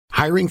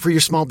Hiring for your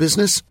small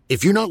business?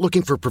 If you're not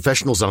looking for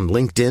professionals on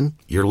LinkedIn,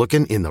 you're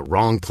looking in the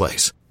wrong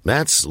place.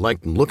 That's like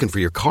looking for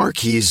your car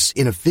keys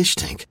in a fish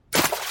tank.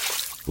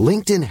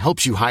 LinkedIn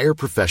helps you hire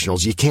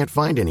professionals you can't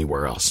find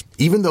anywhere else,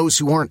 even those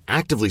who aren't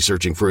actively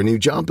searching for a new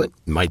job but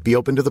might be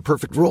open to the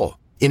perfect role.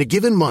 In a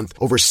given month,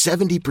 over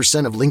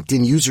 70% of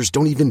LinkedIn users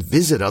don't even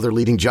visit other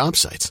leading job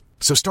sites.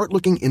 So start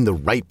looking in the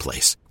right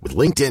place. With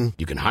LinkedIn,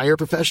 you can hire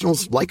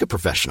professionals like a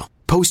professional.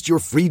 Post your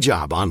free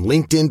job on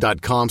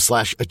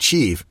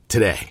linkedin.com/achieve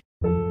today.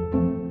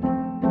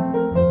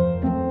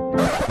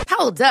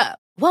 Hold up.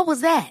 What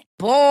was that?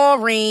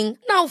 Boring.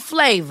 No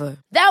flavor.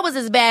 That was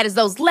as bad as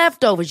those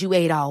leftovers you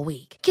ate all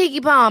week.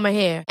 Keke Palmer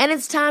here. And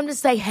it's time to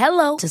say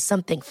hello to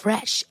something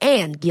fresh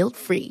and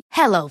guilt-free.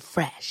 Hello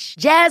Fresh.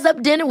 Jazz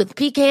up dinner with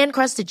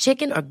pecan-crusted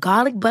chicken or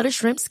garlic butter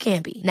shrimp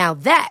scampi. Now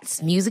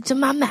that's music to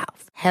my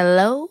mouth.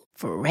 Hello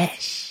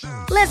Fresh.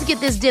 Let's get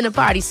this dinner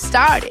party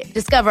started.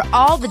 Discover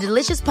all the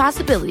delicious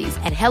possibilities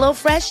at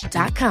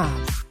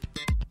hellofresh.com.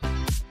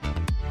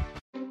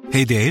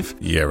 Hey, Dave.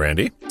 Yeah,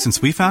 Randy.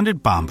 Since we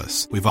founded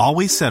Bombas, we've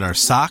always said our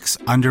socks,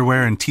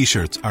 underwear, and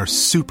T-shirts are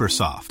super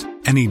soft.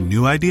 Any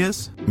new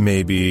ideas?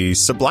 Maybe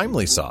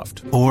sublimely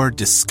soft. Or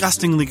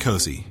disgustingly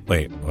cozy.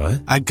 Wait,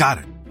 what? I got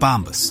it.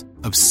 Bombas.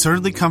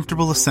 Absurdly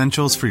comfortable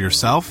essentials for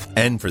yourself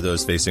and for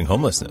those facing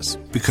homelessness.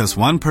 Because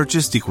one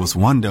purchased equals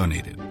one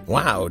donated.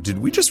 Wow, did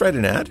we just write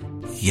an ad?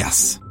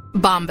 Yes.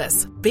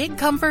 Bombas. Big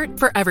comfort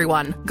for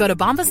everyone. Go to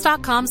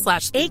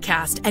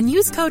bombas.com/ACAST and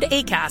use code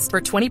ACAST for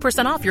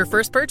 20% off your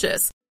first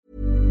purchase.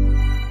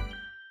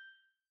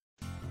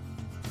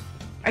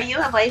 Are you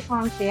a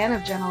lifelong fan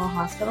of General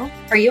Hospital?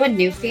 Are you a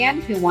new fan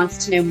who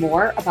wants to know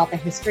more about the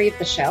history of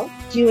the show?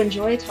 Do you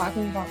enjoy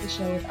talking about the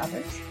show with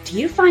others? Do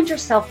you find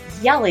yourself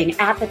yelling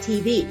at the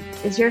TV?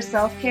 Is your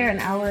self-care an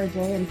hour a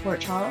day in Port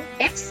Charles?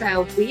 If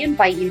so, we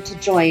invite you to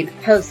join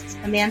hosts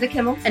Amanda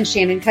Kimmel and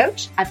Shannon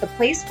Coach at the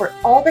place where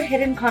all the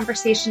hidden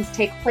conversations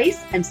take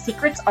place and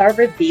secrets are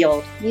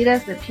revealed. Meet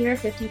us at Pier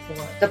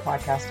 54, the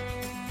podcast.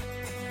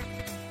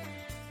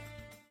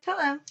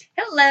 Hello.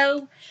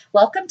 Hello.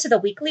 Welcome to the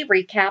weekly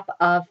recap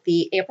of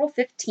the April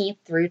 15th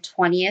through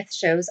 20th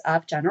shows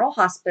of General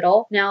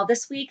Hospital. Now,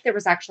 this week, there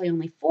was actually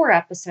only 4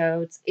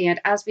 episodes. And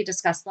as we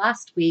discussed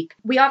last week,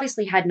 we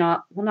obviously had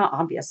not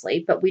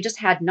obviously, but we just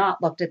had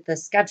not looked at the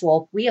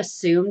schedule. We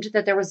assumed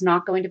that there was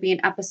not going to be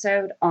an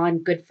episode on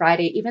Good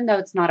Friday, even though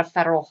it's not a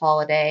federal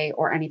holiday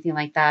or anything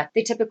like that.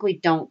 They typically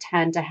don't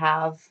tend to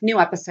have new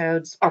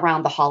episodes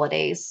around the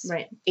holidays.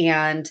 Right.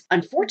 And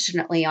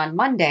unfortunately, on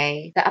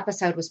Monday, the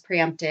episode was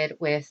preempted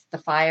with the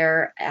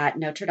fire at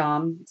Notre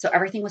Dame. So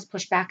everything was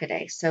pushed back a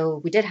day.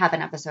 So we did have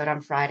an episode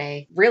on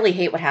Friday. Really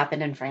hate what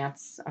happened in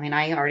France. I mean,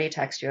 I already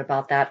texted you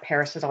about that.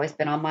 Paris has always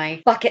been on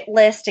my bucket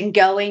list and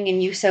going,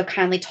 and you so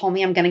kindly told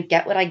me I'm going to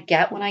get what I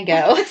get when I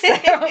go. So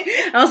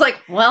I was like,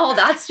 well,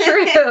 that's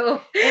true.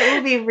 It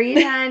will be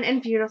redone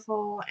and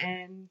beautiful,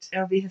 and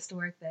it'll be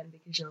historic then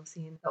because you'll have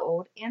seen the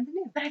old and the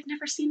new. But I've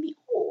never seen the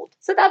old.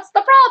 So that's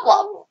the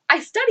problem. I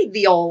studied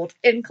the old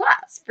in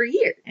class for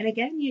years. And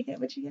again, you get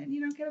what you get and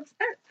you don't get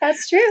upset.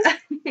 That's true.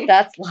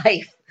 That's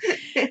life.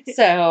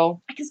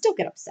 So I can still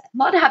get upset.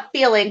 Not have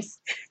feelings.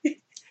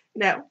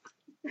 No.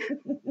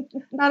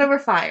 Not over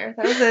fire.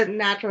 That was a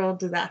natural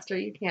disaster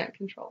you can't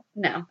control.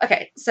 No.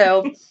 Okay.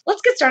 So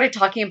let's get started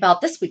talking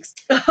about this week's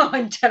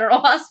General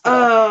Hospital.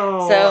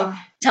 Oh. So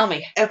tell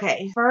me.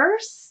 Okay.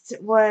 First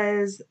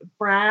was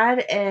Brad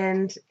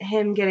and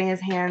him getting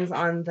his hands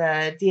on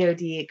the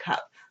DoD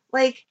cup.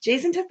 Like,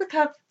 Jason took the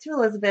cup to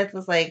Elizabeth,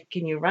 was like,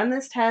 can you run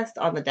this test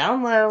on the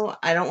down low?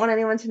 I don't want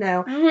anyone to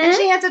know. Mm-hmm. And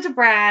she hands it to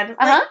Brad.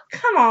 Like,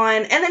 come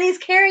on. And then he's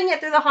carrying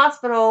it through the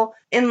hospital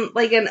in,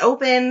 like, an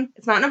open,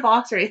 it's not in a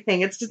box or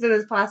anything. It's just in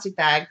this plastic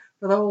bag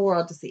for the whole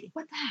world to see.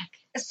 What the heck?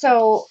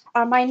 So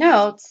on my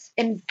notes,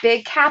 in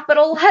big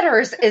capital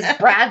letters, is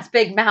Brad's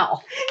big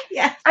mouth.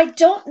 Yes. I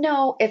don't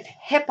know if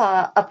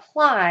HIPAA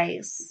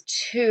applies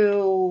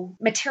to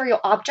material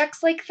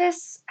objects like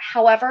this.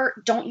 However,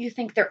 don't you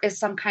think there is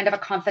some kind of a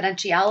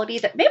confidentiality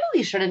that maybe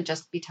we shouldn't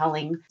just be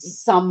telling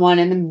someone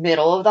in the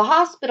middle of the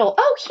hospital,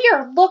 oh,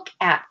 here, look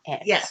at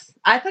it. Yes.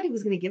 I thought he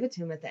was going to give it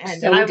to him at the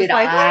end. So and I was did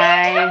like,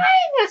 I.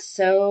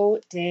 So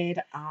did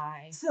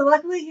I. So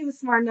luckily he was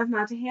smart enough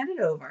not to hand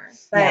it over.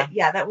 But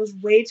yeah, that was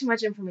way too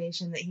much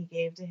information that he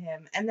gave to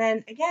him. And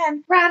then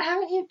again, Brad,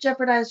 haven't you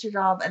jeopardized your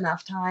job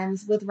enough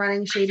times with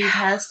running shady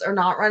tests or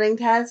not running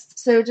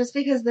tests? So just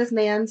because this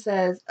man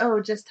says,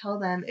 oh, just tell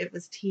them it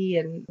was tea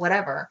and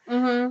whatever,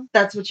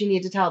 that's what you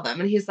need to tell them.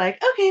 And he's like,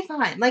 okay,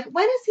 fine. Like,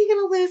 when is he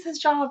going to lose his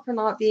job for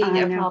not being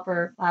a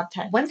proper lab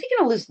tech? When's he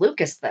going to lose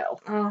Lucas, though?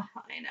 Oh,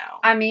 I know.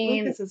 I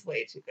mean, Lucas is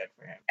way too good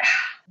for him.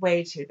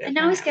 Way too good. And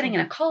now he's getting in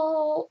a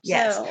cult.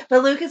 Yes. So.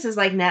 But Lucas is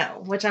like,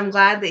 no, which I'm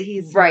glad that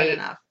he's right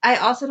enough. I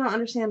also don't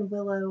understand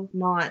Willow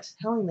not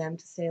telling them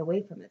to stay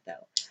away from it, though.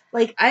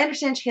 Like, I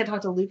understand she can't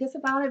talk to Lucas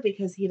about it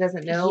because he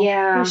doesn't know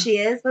who she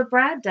is, but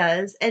Brad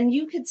does. And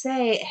you could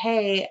say,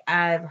 hey,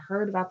 I've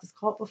heard about this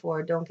cult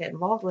before. Don't get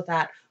involved with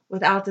that.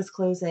 without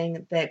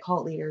disclosing that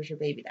cult leader is your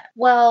baby dad.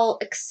 Well,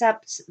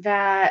 except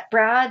that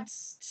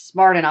Brad's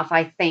smart enough,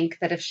 I think,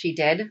 that if she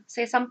did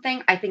say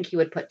something, I think he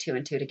would put 2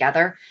 and 2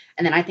 together.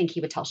 And then I think he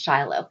would tell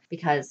Shiloh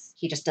because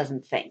he just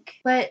doesn't think.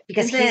 But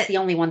Because he's the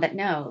only one that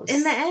knows.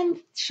 In the end,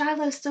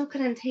 Shiloh still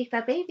couldn't take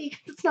that baby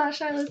because it's not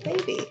Shiloh's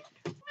baby.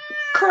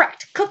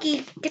 Correct.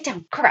 Cookie, get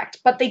down. Correct.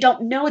 But they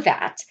don't know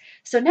that.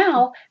 So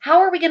now,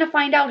 how are we going to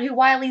find out who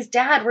Wiley's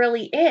dad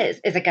really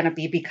is? Is it going to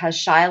be because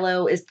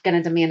Shiloh is going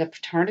to demand a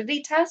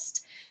paternity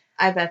test?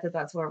 I bet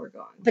that's where we're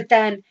going. But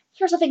then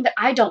here's the thing that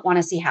I don't want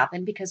to see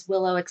happen, because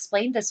Willow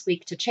explained this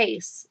week to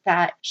Chase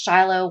that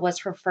Shiloh was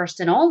her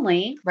first and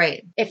only.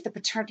 Right. If the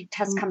paternity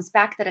test comes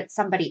back that it's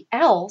somebody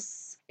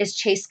else, is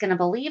Chase going to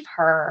believe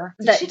her?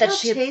 Did she tell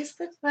Chase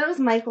that? That was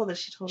Michael that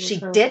she told. She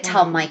did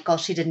tell Michael.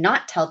 She did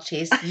not tell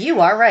Chase.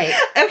 You are right.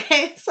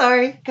 Okay,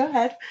 sorry. Go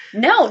ahead.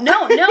 No.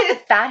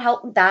 That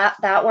helped.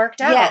 That worked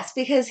out. Yes,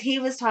 because he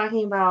was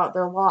talking about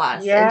their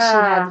loss. Yeah. And she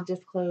had to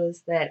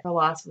disclose that her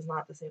loss was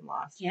not the same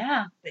loss.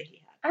 Yeah. That he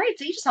had. All right,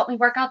 so you just helped me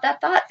work out that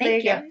thought.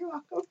 Thank you. Go. You're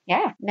welcome.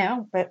 Yeah,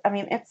 no, but I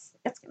mean, it's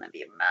going to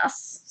be a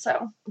mess.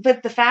 So,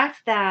 but the fact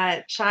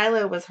that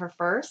Shiloh was her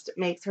first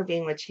makes her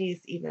being with Chase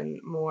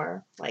even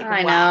more like,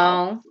 I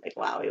wow. know. Like,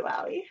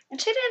 wowie. And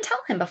she didn't tell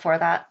him before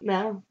that.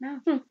 No. No.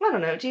 I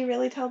don't know. Do you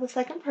really tell the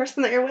second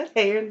person that you're with,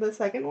 hey, you're the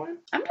second one?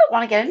 I don't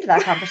want to get into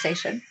that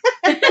conversation.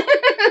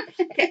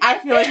 Okay, I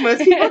feel like most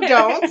people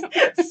don't.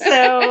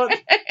 So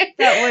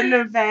that wouldn't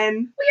have been.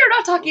 We are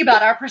not talking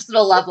about our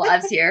personal love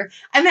lives here.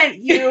 I meant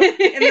you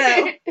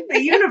in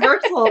the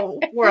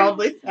universal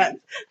worldly sense,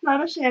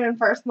 not a Shannon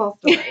personal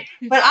story.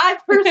 But I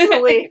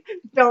personally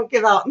don't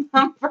give out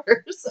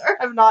numbers, or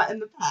have not in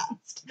the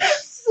past.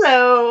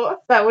 So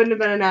that wouldn't have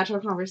been a natural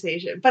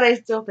conversation. But I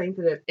still think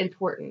that it's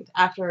important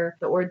after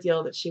the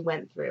ordeal that she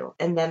went through,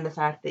 and then the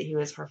fact that he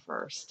was her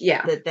first.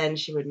 Yeah. That then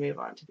she would move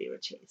on to be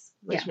with Chase,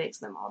 which makes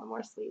them all the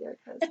more sweeter.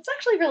 It's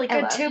actually really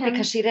good too,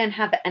 because she didn't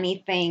have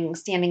anything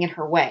standing in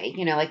her way.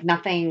 You know, like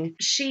nothing.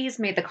 She's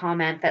made the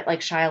comment that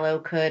like Shiloh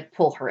could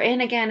pull her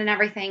in again and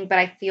everything, but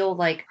I feel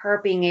like her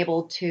being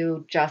able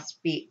to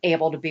just be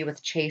able to be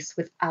with Chase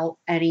without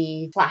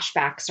any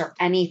flashbacks or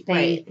anything.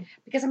 Right.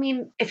 Because I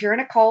mean, if you're in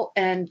a cult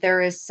and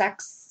there is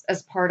sex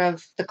as part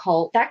of the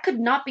cult, that could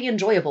not be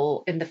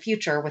enjoyable in the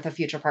future with a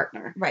future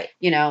partner. Right.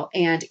 You know,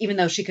 and even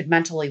though she could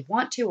mentally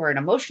want to or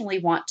emotionally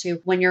want to,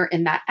 when you're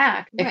in that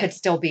act, it could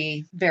still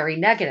be very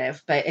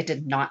negative, but it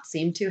did not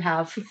seem to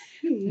have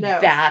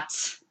that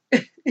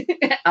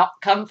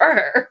outcome for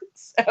her.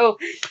 So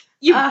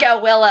you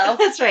go, Willow.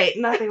 That's right.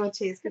 Nothing with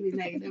Chase could be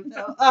negative,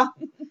 though.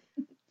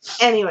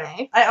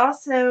 Anyway, I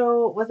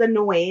also was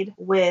annoyed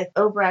with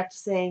Obrecht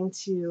saying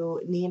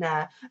to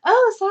Nina,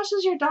 "Oh,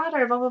 Sasha's your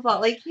daughter, blah, blah, blah."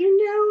 Like, you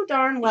know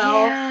darn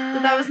well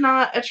that was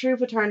not a true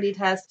paternity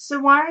test. So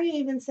why are you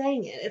even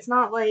saying it? It's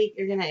not like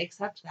you're going to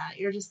accept that.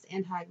 You're just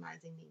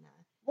antagonizing Nina.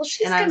 Well,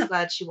 I was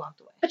glad she walked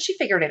away. But she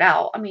figured it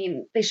out. I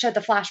mean, they showed the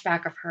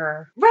flashback of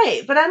her.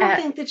 Right, but I don't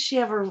think that she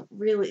ever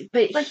really...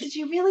 But like, did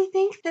you really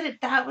think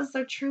that that was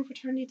their true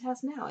paternity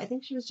test? No, I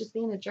think she was just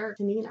being a jerk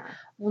to Nina.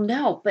 Well,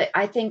 no, but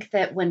I think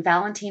that when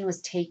Valentine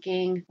was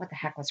taking... What the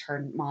heck was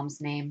her mom's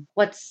name?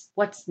 What's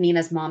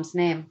Nina's mom's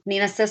name?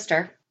 Nina's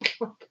sister.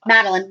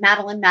 Madeline.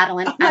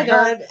 Oh, my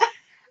God.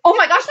 Oh,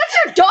 my gosh,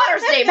 that's your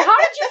daughter's name. How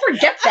did you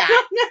forget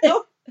that?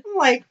 No, I'm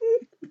like...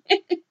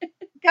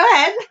 Go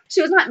ahead.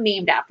 She was not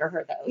named after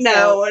her, though.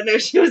 No,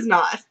 she was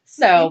not.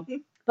 So,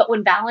 but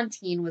when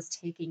Valentine was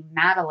taking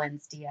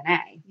Madeline's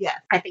DNA,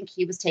 I think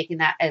he was taking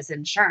that as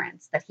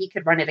insurance, that he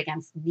could run it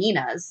against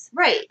Nina's.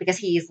 Right. Because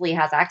he easily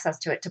has access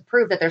to it to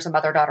prove that there's a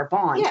mother-daughter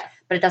bond. Yeah.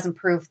 But it doesn't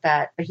prove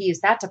that, but he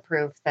used that to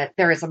prove that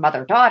there is a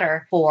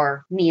mother-daughter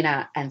for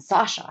Nina and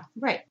Sasha.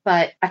 Right.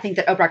 But I think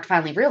that Obrecht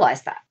finally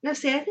realized that. No,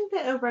 see, I think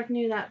that Obrecht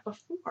knew that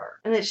before.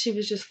 And that she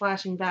was just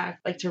flashing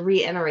back, like to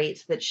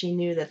reiterate that she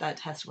knew that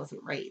test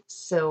wasn't right.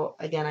 So,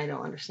 again, I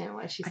don't understand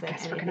why she said anything.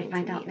 I guess we're going to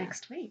find out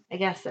next week. I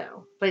guess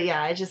so. But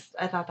yeah,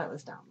 I thought that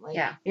was dumb. Like,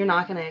 you're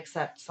not going to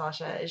accept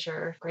Sasha as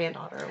your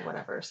granddaughter or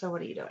whatever. So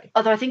what are you doing?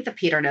 Although I think that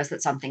Peter knows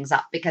that something's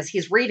up, because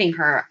he's reading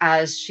her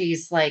as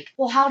she's like,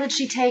 well, how did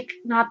she take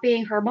not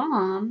being her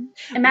mom?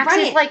 And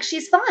Maxie's like,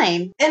 she's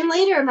fine. And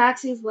later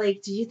Maxie's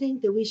like, do you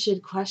think that we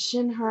should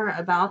question her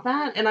about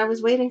that? And I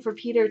was waiting for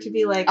Peter to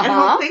be like, I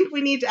don't think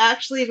we need to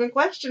actually even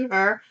question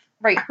her.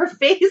 Right. Her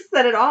face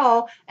said it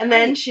all. And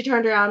then she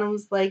turned around and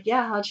was like,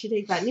 yeah, how'd she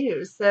take that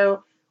news?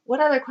 So what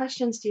other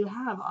questions do you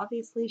have?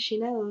 Obviously she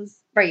knows.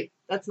 Right.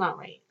 That's not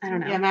right. I don't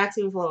know. Yeah,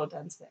 Maxie was a little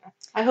dense there.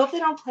 I hope they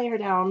don't play her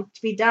down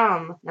to be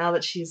dumb now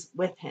that she's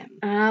with him.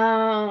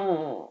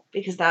 Oh.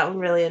 Because that would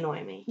really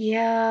annoy me.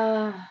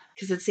 Yeah.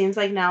 Because it seems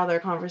like now their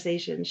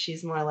conversation,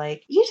 she's more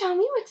like, you tell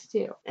me what to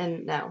do.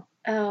 And no.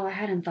 Oh, I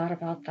hadn't thought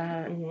about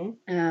that.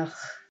 Mm-hmm. Ugh.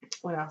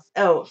 What else?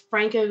 Oh,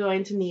 Franco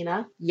going to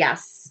Nina.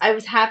 Yes. I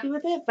was happy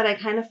with it, but I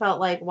kind of felt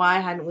like, why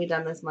hadn't we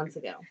done this months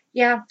ago?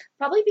 Yeah,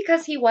 probably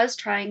because he was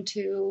trying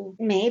to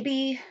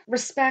maybe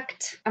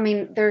respect. I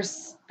mean,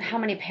 there's how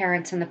many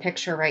parents in the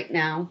picture right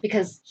now?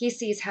 Because he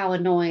sees how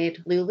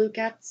annoyed Lulu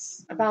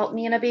gets about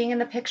Nina being in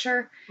the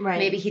picture. Right.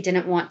 Maybe he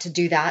didn't want to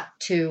do that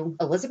to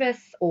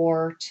Elizabeth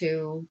or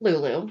to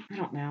Lulu. I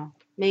don't know.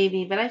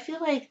 Maybe, but I feel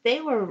like they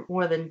were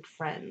more than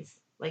friends.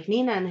 Like,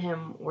 Nina and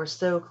him were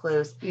so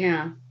close.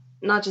 Yeah.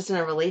 Not just in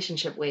a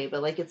relationship way,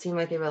 but like it seemed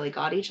like they really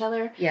got each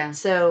other. Yeah.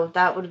 So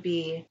that would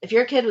be, if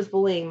your kid was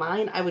bullying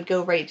mine, I would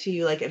go right to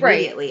you like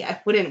immediately. Right.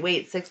 I wouldn't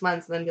wait 6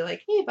 months and then be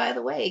like, hey, by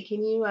the way,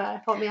 can you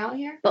help me out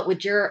here? But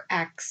would your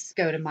ex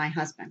go to my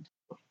husband?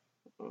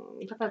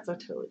 But that's a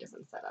totally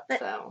different setup, but,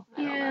 so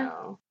I don't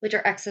know. Would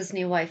your ex's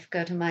new wife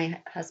go to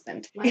my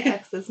husband? My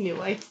ex's new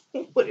wife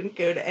wouldn't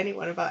go to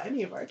anyone about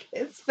any of our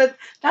kids, but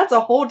that's a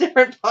whole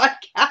different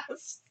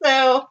podcast.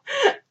 So,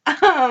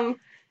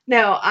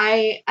 no,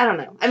 I don't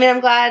know. I mean, I'm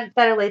glad,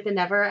 better late than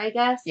never, I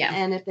guess. Yeah.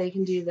 And if they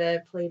can do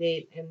the play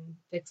date and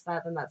fix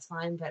that, then that's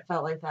fine. But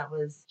felt like that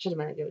should have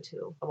been a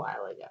go-to a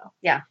while ago.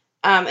 Yeah.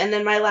 And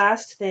then my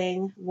last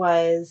thing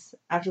was,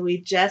 after we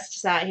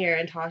just sat here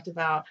and talked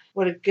about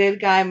what a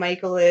good guy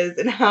Michael is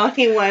and how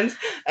he wants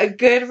a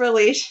good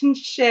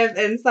relationship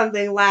and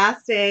something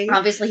lasting.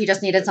 Obviously, he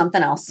just needed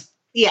something else.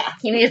 Yeah.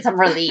 He needed some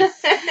relief.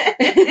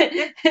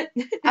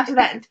 After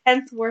that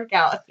intense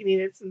workout, he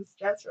needed some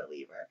stress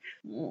reliever.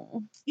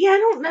 Yeah, I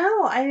don't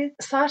know.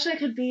 Sasha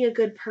could be a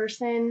good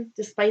person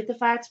despite the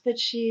fact that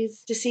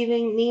she's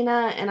deceiving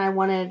Nina, and I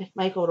wanted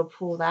Michael to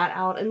pull that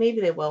out, and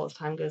maybe they will as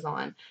time goes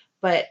on.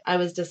 But I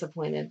was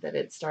disappointed that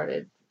it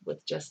started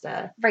with just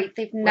a... Right,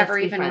 they've never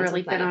even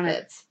really been on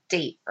a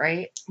date,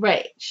 right?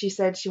 Right. She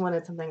said she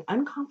wanted something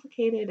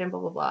uncomplicated and blah,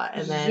 blah, blah.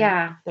 And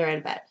then they're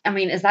in bed. I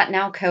mean, is that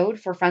now code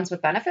for friends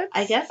with benefits?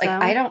 I guess so.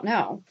 I don't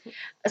know.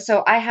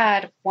 So I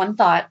had one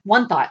thought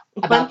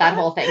about that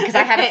whole thing, because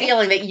I had a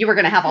feeling that you were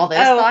going to have all those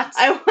thoughts.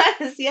 I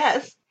was,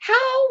 yes.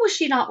 How was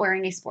she not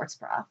wearing a sports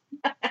bra?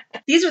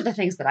 These are the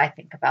things that I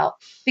think about,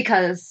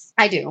 because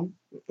I do.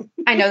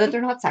 I know that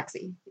they're not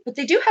sexy, but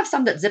they do have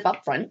some that zip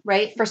up front,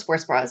 right, for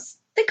sports bras.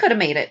 They could have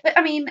made it. But,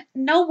 I mean,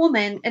 no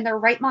woman in their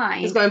right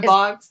mind is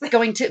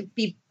going to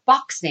be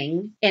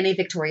boxing in a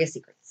Victoria's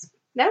Secrets.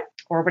 No.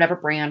 Or whatever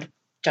brand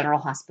General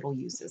Hospital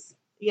uses.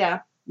 Yeah.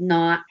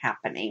 Not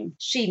happening.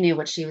 She knew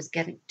what she was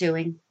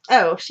doing.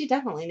 Oh, she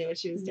definitely knew what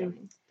she was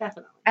doing.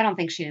 Definitely. I don't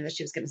think she knew that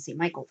she was going to see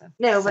Michael, though.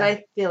 No, but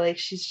I feel like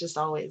she's just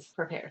always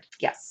prepared.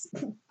 Yes.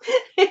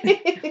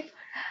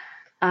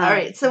 All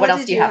right. So what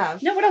else do you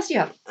have? No, what else do you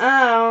have?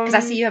 Because I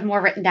see you have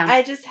more written down.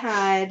 I just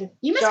had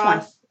you missed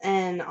Joss one.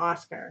 And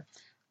Oscar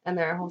and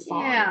their whole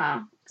song.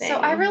 Yeah. Thing. So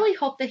I really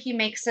hope that he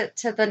makes it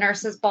to the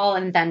nurse's ball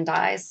and then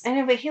dies. I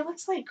know, but he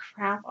looks like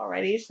crap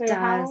already. So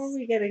how are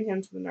we getting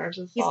him to the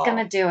nurse's ball? He's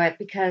going to do it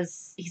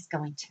because he's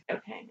going to.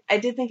 Okay. I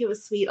did think it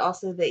was sweet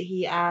also that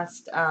he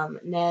asked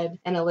Ned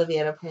and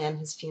Olivia to plan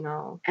his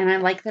funeral. And I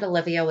like that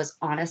Olivia was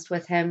honest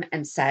with him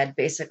and said,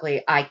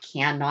 basically, I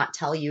cannot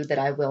tell you that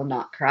I will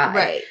not cry.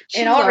 Right.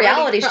 In all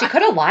reality, she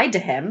could have lied to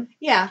him.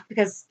 Yeah.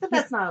 Because but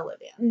that's not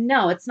Olivia.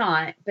 No, it's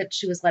not. But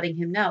she was letting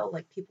him know,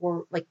 like, people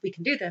were like, we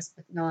can do this,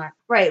 but not.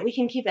 Right. We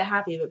can keep it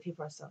happy, but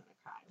people are still going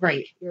to cry. Right.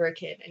 Like, you're a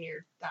kid and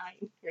you're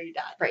dying or you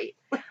died. Right.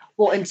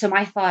 Well, and so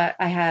my thought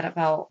I had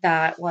about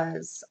that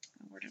was,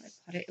 where did I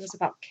put it? It was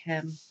about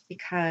Kim,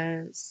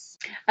 because,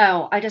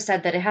 I just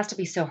said that it has to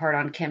be so hard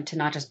on Kim to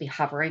not just be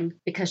hovering,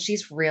 because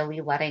she's really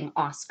letting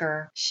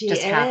Oscar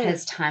have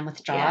his time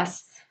with Joss.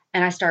 Yes.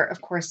 And I start, of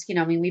course,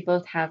 we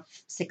both have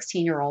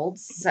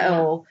 16-year-olds.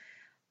 So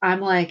I'm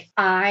like,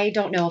 I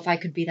don't know if I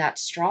could be that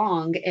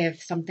strong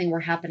if something were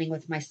happening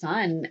with my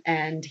son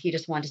and he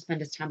just wanted to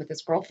spend his time with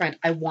his girlfriend.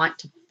 I want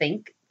to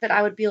think that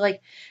I would be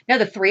like, no,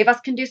 the three of us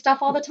can do stuff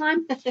all the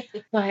time.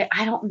 But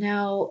I don't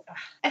know.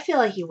 I feel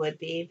like you would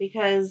be,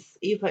 because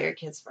you put your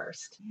kids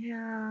first.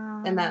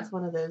 Yeah. And that's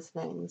one of those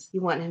things.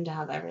 You want him to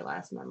have every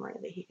last memory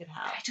that he could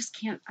have. I just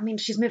can't. I mean,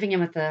 she's moving in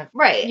with the...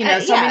 Right.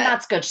 So, I mean,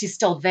 that's good. She's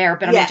still there.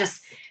 But I mean,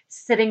 just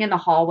sitting in the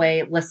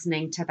hallway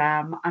listening to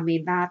them. I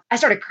mean, I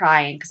started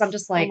crying because I'm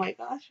just like... Oh my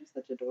gosh, you're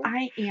such a dork.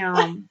 I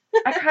am.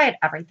 I cry at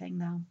everything,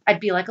 though. I'd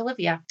be like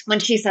Olivia. When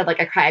she said,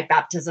 like, I cry at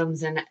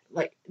baptisms and,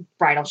 like,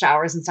 bridal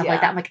showers and stuff like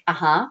that, I'm like,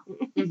 uh-huh.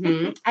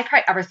 Mm-hmm. I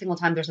cry every single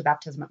time there's a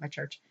baptism at my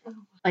church.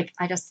 Like,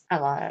 I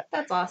love it.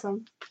 That's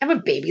awesome. And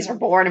when babies are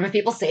born and when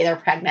people say they're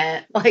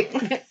pregnant, like...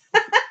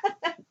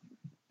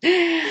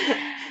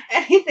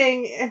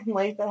 Anything in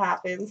life that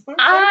happens. When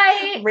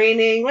it's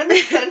raining, when the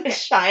sun's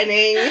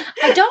shining.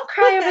 I don't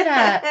cry over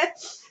that.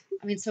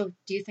 I mean, so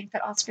do you think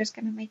that Oscar's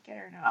going to make it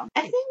or no?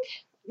 I think,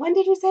 when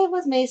did we say it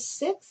was? May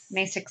 6th?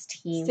 May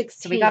 16th.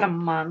 So we got a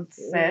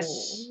month-ish.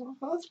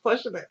 I was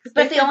pushing it.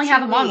 But if they only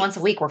have him on once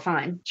a week, we're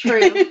fine.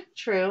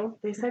 True.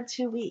 They said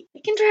 2 weeks.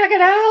 We can drag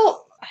it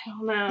out. I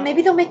don't know.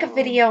 Maybe they'll make a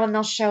video and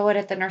they'll show it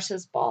at the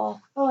nurse's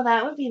ball. Oh,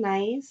 that would be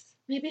nice.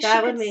 Maybe That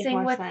she would could make sing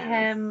more with sense.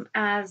 him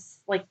as,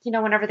 like,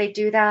 whenever they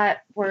do that,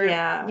 where,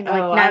 Yeah. like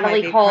Oh, I might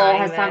Natalie be Cole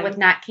crying has sung with then.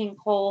 Nat King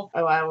Cole.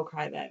 Oh, I will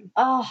cry then.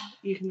 Oh,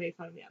 You can make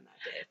fun of me on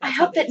that day. if I that's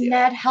how hope they that do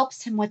Ned it.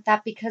 helps him with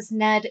that because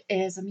Ned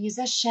is a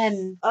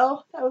musician.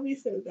 Oh, that would be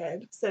so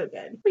good. So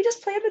good. We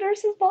just played the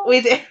nurse's ball.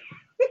 We did.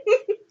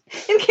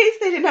 In case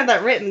they didn't have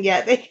that written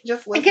yet, they could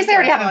just listen In case they to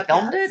already our haven't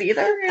filmed podcast. it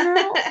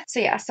either, So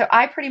yeah, so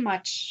I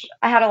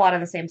had a lot of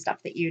the same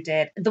stuff that you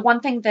did. The one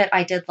thing that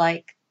I did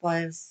like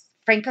was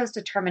Franco's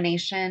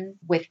determination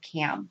with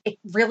Cam. It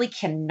really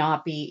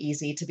cannot be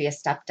easy to be a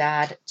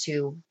stepdad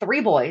to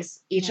 3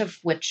 boys, each of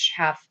which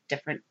have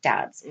different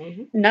dads.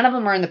 Mhm. None of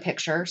them are in the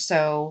picture,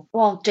 so,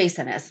 well,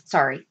 Jason is.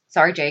 Sorry,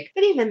 Jake.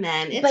 But even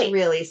then, it's But-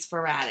 really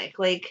sporadic.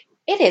 Like,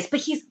 It is, but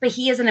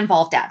he is an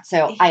involved dad,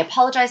 so I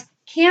apologize.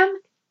 Cam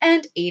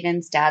and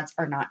Aiden's dads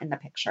are not in the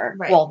picture.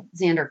 Right. Well,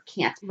 Xander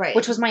can't. right.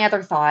 Which was my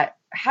other thought.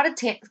 How did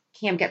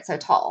Cam get so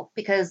tall?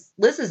 Because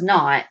Liz is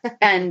not,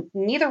 and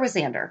neither was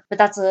Xander. But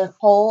that's a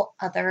whole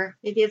other...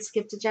 Maybe it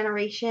skipped a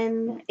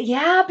generation.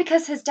 Yeah,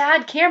 because his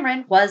dad,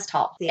 Cameron, was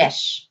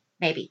tall-ish. Yeah.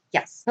 Maybe,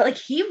 yes. But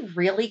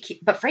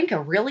but Franco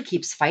really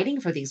keeps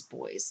fighting for these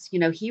boys.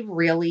 He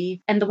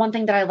really, and the one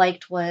thing that I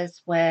liked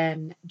was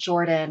when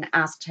Jordan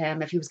asked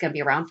him if he was going to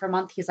be around for a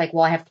month, he's like,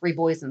 well, I have 3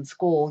 boys in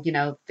school,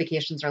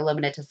 vacations are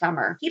limited to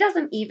summer. He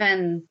doesn't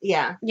even,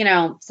 Yeah.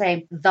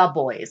 say the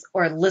boys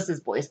or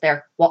Liz's boys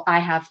there. Well, I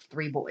have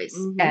 3 boys.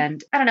 Mhm.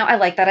 And I don't know. I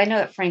like that. I know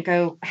that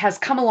Franco has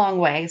come a long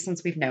way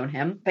since we've known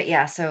him. But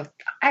yeah, so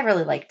I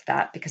really liked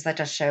that because that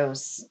just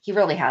shows he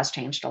really has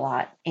changed a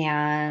lot.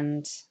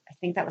 And I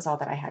think that was all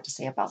that I had to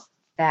say about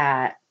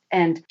that.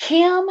 And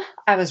Cam,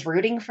 I was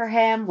rooting for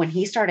him when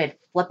he started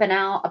flipping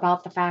out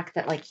about the fact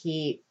that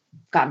he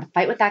got in a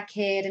fight with that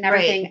kid and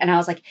everything. Right. And I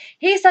was like,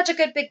 he's such a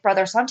good big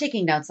brother. So I'm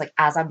taking notes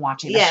as I'm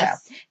watching the show.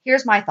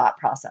 Here's my thought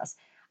process.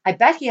 I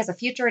bet he has a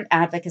future in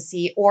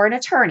advocacy or an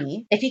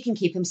attorney if he can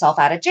keep himself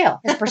out of jail.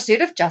 His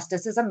pursuit of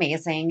justice is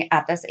amazing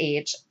at this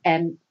age.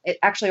 And it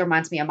actually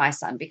reminds me of my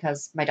son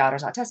because my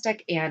daughter's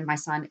autistic and my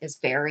son is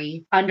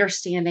very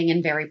understanding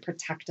and very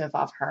protective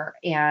of her.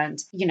 And,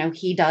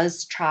 he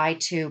does try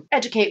to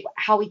educate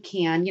how he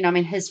can.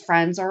 His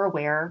friends are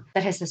aware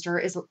that his sister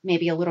is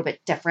maybe a little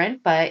bit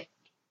different, but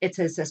it's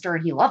his sister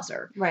and he loves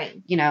her. Right.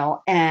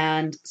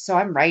 And so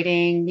I'm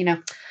writing,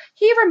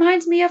 he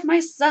reminds me of my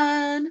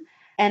son.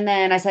 And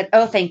then I said,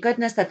 oh, thank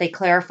goodness that they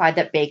clarified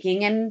that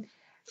baking and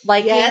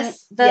liking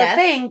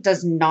thing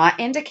does not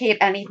indicate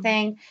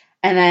anything.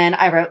 And then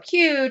I wrote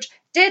huge,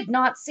 did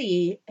not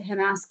see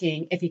him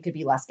asking if he could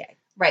be less gay.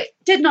 Right.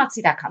 Did not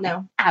see that coming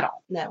No. at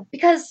all. No.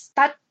 Because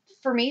that,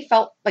 for me,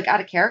 felt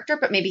out of character,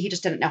 but maybe he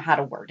just didn't know how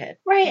to word it.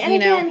 Right. And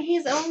again,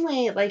 he's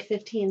only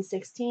 15,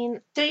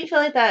 16. Don't you feel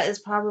like that is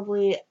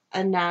probably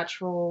a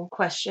natural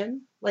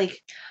question?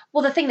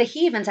 Well, the thing that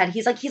he even said,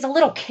 he's a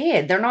little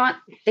kid. They're not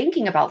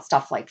thinking about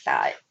stuff like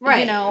that.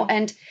 Right.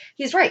 And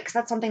he's right. Because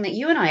that's something that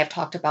you and I have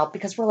talked about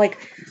because we're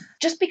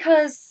just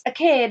because a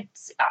kid,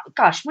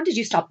 gosh, when did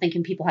you stop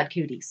thinking people had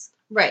cooties?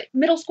 Right.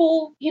 Middle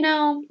school,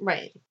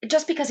 Right.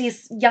 just because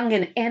he's young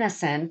and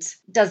innocent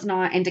does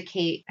not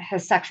indicate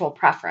his sexual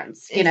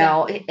preference.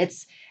 Exactly.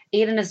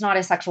 Aiden is not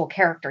a sexual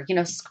character.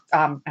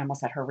 I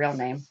almost said her real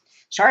name.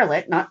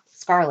 Charlotte, not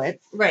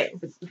Scarlett. Right.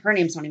 Her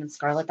name's not even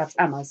Scarlett. That's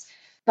Emma's.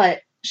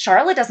 But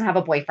Charlotte doesn't have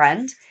a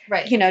boyfriend.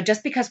 Right.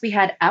 Just because we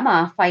had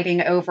Emma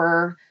fighting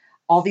over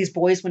all these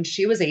boys when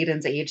she was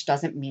Aiden's age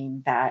doesn't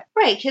mean that.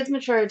 Right. Kids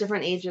mature at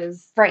different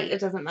ages. Right. It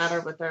doesn't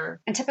matter what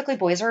they're... And typically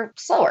boys are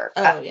slower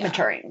Oh, at yeah.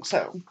 maturing.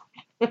 So.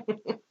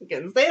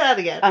 Can say that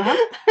again.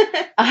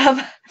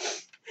 Uh-huh.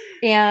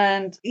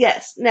 And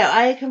yes. No,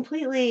 I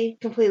completely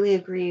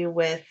agree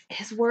with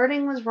his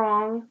wording was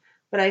wrong,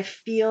 but I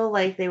feel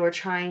like they were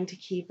trying to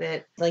keep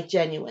it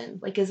genuine.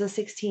 As a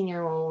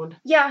 16-year-old.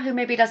 yeah, who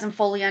maybe doesn't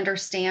fully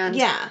understand.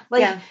 Yeah.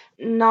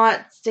 Not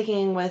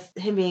sticking with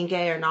him being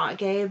gay or not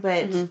gay,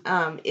 but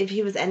if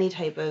he was any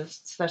type of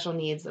special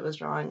needs that was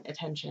drawing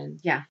attention.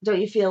 Yeah.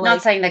 Don't you feel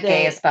Not saying that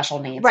gay is special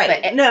needs.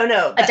 Right. But No.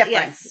 a difference.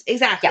 Yes,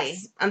 exactly.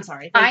 Yes. I'm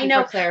sorry. I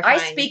know. For clarifying.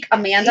 I speak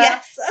Amanda,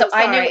 Yes, so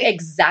I'm I knew sorry.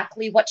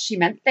 exactly what she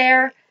meant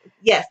there.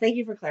 Yes, thank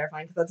you for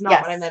clarifying because that's not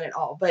Yes. what I meant at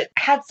all. But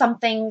Had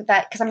something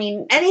that, because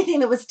anything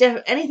that was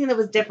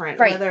different,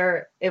 Right.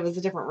 whether it was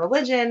a different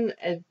religion,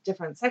 a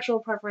different sexual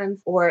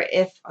preference, or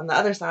if on the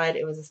other side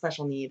it was a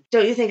special need.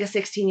 Don't you think a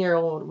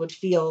 16-year-old would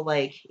feel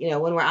when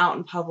we're out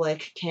in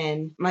public,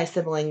 can my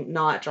sibling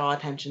not draw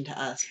attention to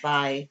us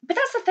by... But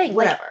that's the thing.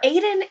 Whatever.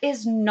 Aiden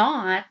is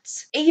not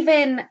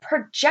even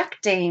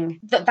projecting.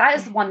 That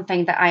is one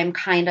thing that I'm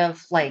kind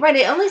of Right,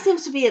 it only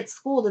seems to be at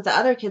school that the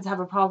other kids have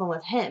a problem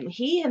with him.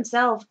 He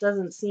himself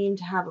doesn't seem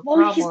to have a problem.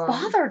 Well, he's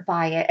bothered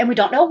by it, and we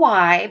don't know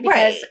why, because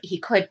Right. he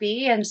could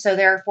be, and so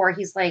therefore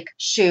he's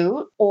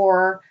shoot,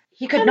 or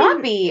He could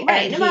not be.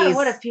 Right. And No matter he's-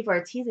 what, if people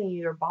are teasing you,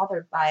 you're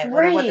bothered by it,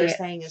 whether what they're Right.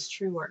 saying is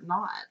true or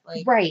not.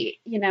 Like, Right.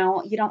 You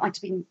know, you don't like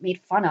to be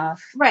made fun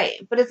of. right.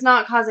 But it's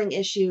not causing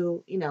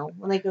issue, you know,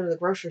 when they go to the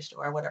grocery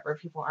store or whatever,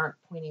 people aren't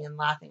pointing and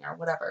laughing or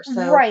whatever.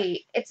 So, Right.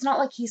 It's not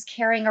like he's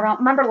carrying around.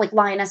 Remember, like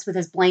Linus with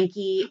his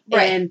blankie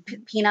Right. and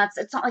Peanuts?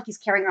 It's not like he's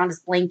carrying around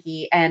his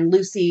blankie and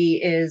Lucy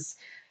is,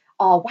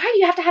 oh, why do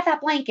you have to have that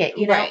blanket?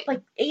 You know, Right.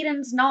 like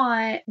Aiden's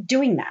not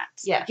doing that.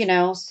 Yes. You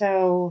know,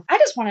 so I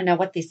just want to know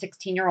what these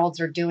 16-year-olds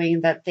are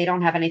doing that they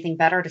don't have anything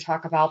better to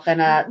talk about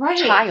than a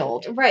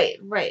child. Right.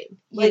 You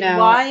Like, know?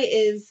 why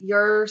is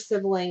your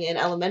sibling in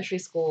elementary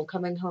school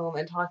coming home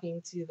and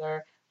talking to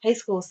their high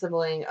school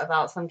sibling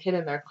about some kid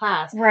in their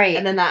class? Right.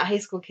 And then that high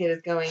school kid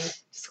is going to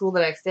school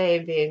the next day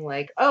and being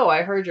like, oh,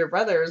 I heard your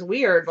brother is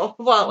weird, blah,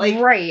 blah, blah. Like,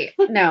 right.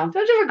 No.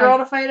 don't you have a girl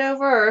to fight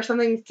over or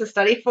something to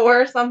study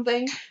for or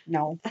something?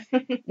 No.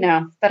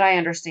 No. But I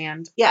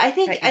understand. Yeah, I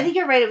think But, I think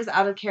you're right. It was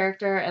out of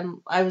character, and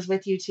I was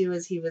with you too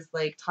as he was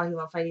like talking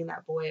about fighting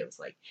that boy. It was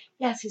like,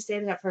 yes, he's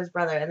standing up for his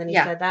brother, and then he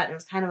Yeah. said that, and it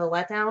was kind of a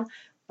letdown.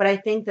 But I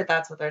think that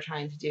that's what they're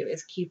trying to do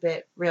is keep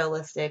it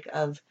realistic.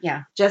 Of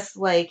Yeah. just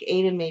like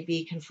Aiden may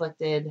be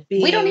conflicted.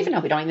 We don't even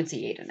know. We don't even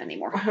see Aiden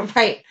anymore.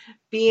 Right.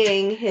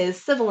 Being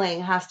his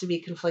sibling has to be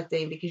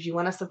conflicting because you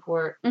want to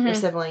support your Mhm.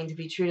 sibling to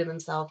be true to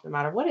themselves no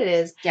matter what it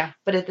is. Yeah.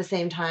 But at the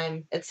same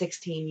time, at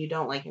 16, you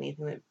don't like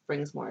anything that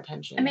brings more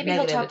attention. And maybe he'll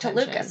negative talk to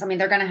attention. Lucas. I mean,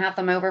 they're going to have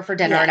them over for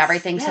dinner and Yes.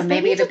 everything. Yes, So they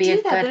maybe need it'll to be do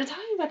a that. good. They're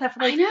talking about that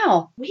for I like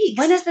know. weeks.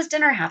 When is this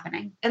dinner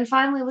happening? And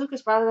finally,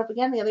 Lucas brought it up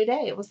again the other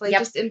day. It was like,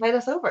 Yep. just invite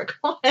us over.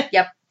 Come on.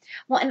 Yep.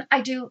 Well, and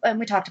I do, and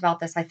we talked about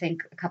this, I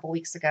think, a couple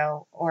weeks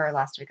ago or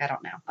last week, I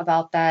don't know,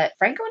 about that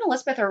Franco and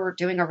Elizabeth are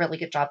doing a really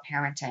good job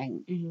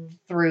parenting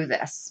through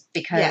this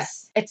because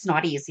Yes. it's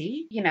not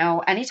easy. You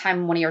know,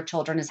 anytime one of your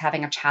children is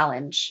having a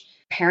challenge,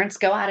 parents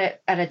go at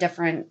it at a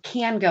different,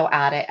 can go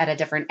at it at a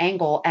different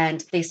angle,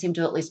 and they seem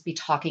to at least be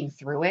talking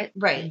through it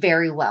Right.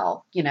 very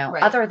well, you know,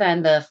 Right. other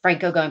than the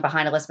Franco going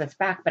behind Elizabeth's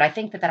back. But I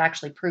think that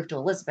actually proved to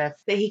Elizabeth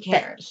That he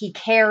that cared. he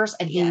cares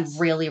and Yes. he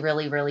really,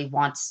 really, really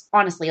wants.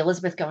 Honestly,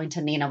 Elizabeth going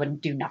to Nina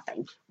would do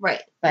nothing.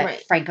 Right. But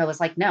right. Franco was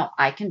like, no,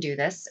 I can do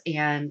this.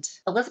 And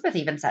Elizabeth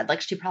even said,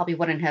 like, she probably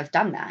wouldn't have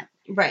done that.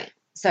 Right.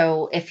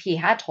 So if he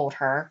had told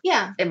her,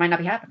 Yeah. it might not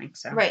be happening.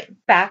 So Right.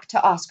 back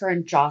to Oscar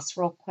and Joss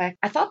real quick.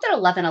 I thought that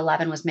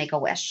 11/11 was Make a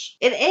Wish.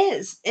 It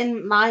is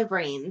in my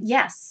brain.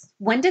 Yes.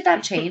 When did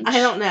that change? I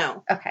don't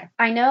know. Okay.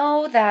 I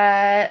know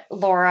that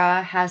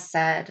Laura has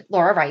said,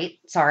 Laura Wright,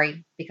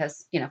 sorry,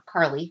 because, you know,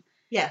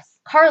 Yes.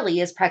 Carly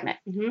is pregnant.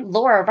 hmm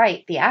Laura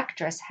Wright, the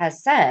actress,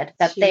 has said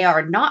that they She's-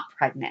 are not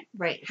pregnant.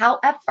 Right.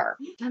 However,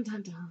 Dun,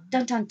 dun, dun.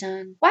 dun dun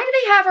dun, why do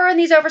they have her in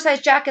these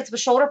oversized jackets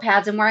with shoulder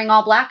pads and wearing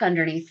all black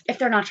underneath if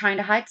they're not trying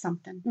to hide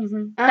something?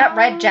 That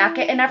red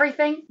jacket and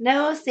everything?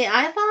 No, see,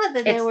 I thought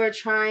that they It's- were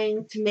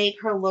trying to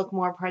make her look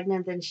more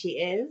pregnant than she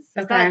is.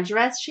 'Cause Okay. that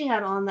dress she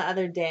had on the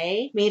other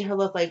day made her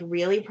look like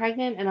really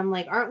pregnant, and I'm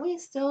like, aren't we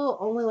still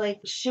only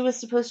like she was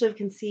supposed to have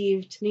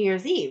conceived New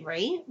Year's Eve,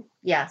 right?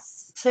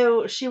 Yes.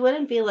 So she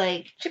wouldn't be like,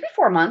 Should be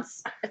 4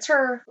 months. It's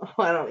her. oh,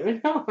 I don't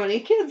even know how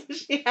many kids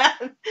she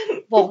had.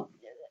 Well,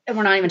 and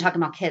we're not even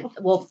talking about kids.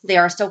 Well, they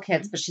are still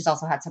kids, but she's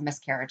also had some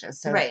miscarriages.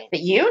 So, Right.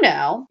 But you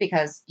know,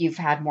 because you've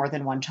had more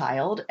than one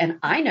child, and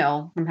I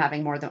know from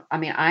having more than. I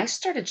mean, I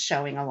started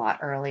showing a lot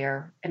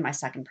earlier in my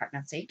second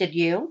pregnancy. Did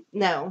you?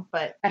 No,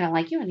 but I don't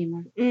like you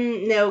anymore.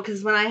 no,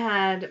 because when I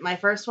had my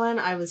first one,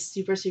 I was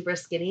super, super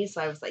skinny,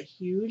 so I was like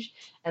huge,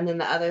 and then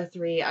the other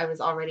three, I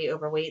was already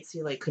overweight, so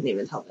you like couldn't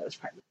even tell that I was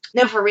pregnant.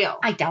 No, for real.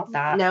 I doubt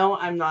that. No,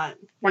 I'm not.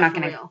 We're not For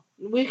gonna- real.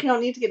 We don't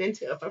need to get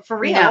into it, but for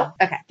real. No.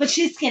 Okay. But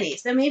she's skinny,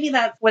 so maybe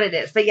that's what it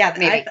is. But yeah,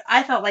 Maybe.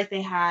 I felt like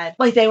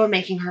they were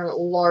making her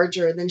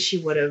larger than she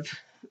would have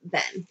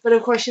been. But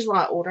of course, she's a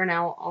lot older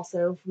now,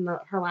 also from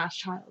her last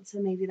child, so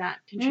maybe that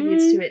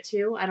contributes to it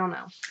too. I don't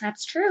know.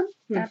 That's true.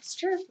 Hmm. That's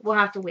true. We'll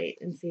have to wait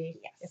and see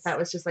Yes. if that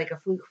was just like a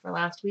fluke for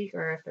last week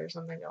or if there's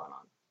something going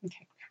on.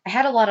 Okay. I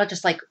had a lot of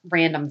just like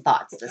random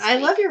thoughts this I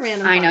week. love your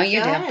random. I know thoughts. you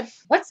Go do. ahead.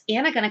 What's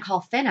Anna going to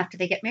call Finn after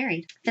they get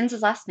married? Finn's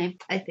his last name.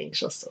 I think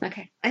she'll still.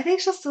 Okay. I think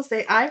she'll still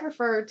say. I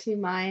refer to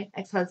my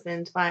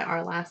ex-husband by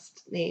our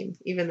last name,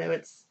 even though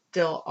it's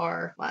still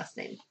our last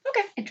name.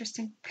 Okay.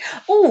 Interesting.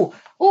 Oh,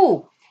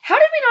 how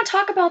did we not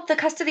talk about the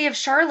custody of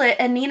Charlotte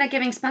and Nina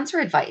giving Spencer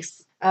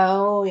advice?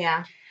 Oh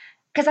yeah.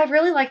 Because I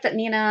really like that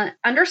Nina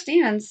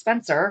understands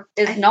Spencer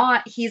is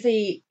he's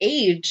a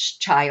age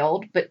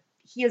child, but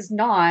he is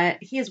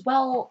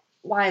well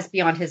wise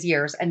beyond his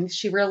years. And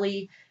she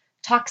really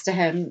talks to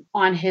him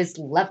on his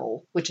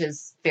level, which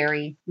is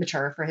very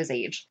mature for his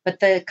age. But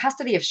the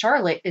custody of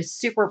Charlotte is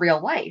super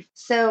real life.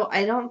 So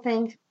I don't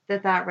think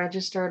that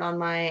registered on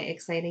my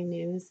exciting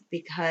news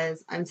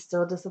because I'm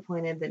still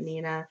disappointed that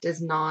Nina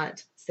does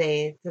not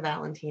say to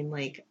Valentine,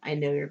 like, I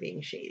know you're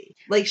being shady.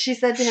 Like she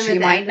said to him She at the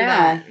might end of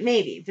that.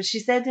 Maybe. But she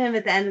said to him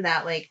at the end of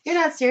that, like, you're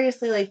not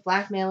seriously like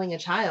blackmailing a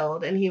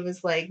child. And he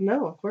was like,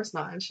 no, of course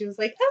not. And she was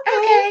like,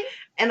 okay.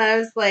 And I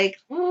was like,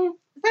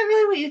 Is that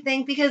really what you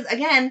think? Because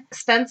again,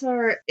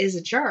 Spencer is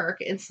a jerk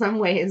in some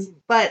ways,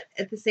 but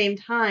at the same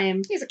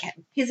time, He's a kid.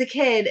 He's a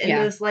kid, and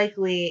Yeah. most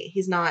likely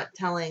he's not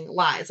telling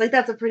lies. Like,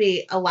 that's a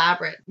pretty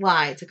elaborate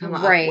lie to come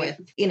Right. up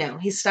with. You know,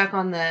 he's stuck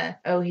on the,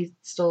 oh, he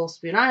stole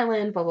Spoon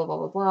Island, blah, blah, blah,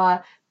 blah,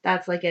 blah.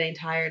 That's like getting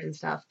tired and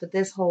stuff. But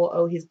this whole,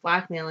 oh, he's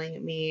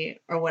blackmailing me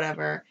or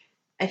whatever,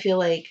 I feel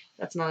like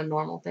that's not a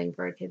normal thing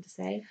for a kid to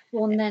say.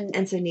 Well, and then,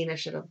 And so Nina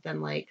should have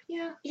been like,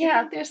 yeah, Yeah. I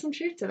think there's some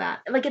truth to that.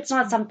 like, it's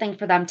not something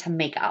for them to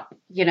make up,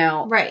 you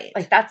know? Right.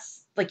 Like,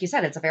 that's, like you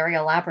said, it's a very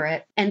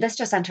elaborate, and this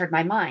just entered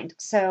my mind.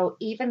 So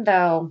even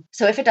though,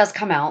 so if it does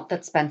come out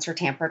that Spencer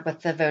tampered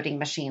with the voting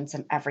machines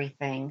and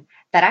everything,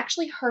 that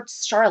actually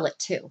hurts Charlotte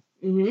too,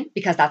 Mm-hmm.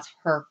 because that's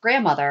her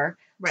grandmother.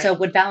 Right. So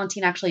would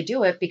Valentine actually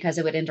do it because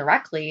it would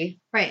indirectly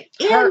Right.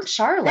 hurt And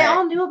Charlotte? they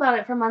all knew about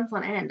it for months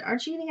on end.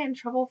 Aren't you going to get in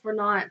trouble for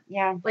not,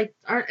 Yeah. like,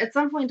 at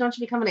some point, don't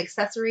you become an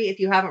accessory if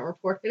you haven't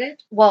reported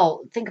it?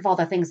 Well, think of all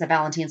the things that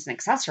Valentine's an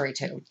accessory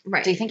to.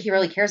 Right. Do you think he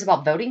really cares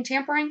about voting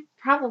tampering?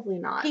 Probably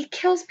not. He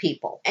kills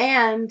people.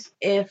 And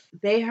if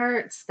they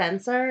hurt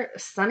Spencer,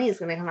 Sonny is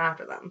going to come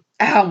after them.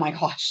 Oh my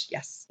gosh.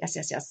 Yes. Yes,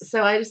 yes, yes.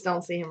 So I just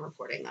don't see him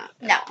reporting that.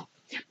 No.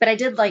 But I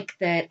did like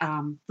that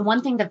the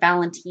one thing that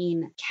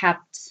Valentine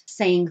kept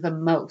saying the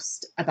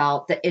most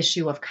about the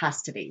issue of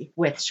custody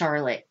with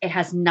Charlotte, it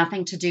has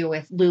nothing to do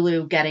with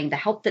Lulu getting the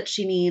help that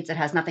she needs. It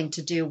has nothing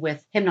to do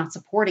with him not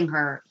supporting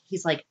her.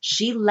 He's like,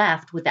 she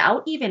left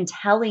without even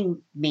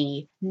telling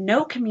me,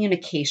 no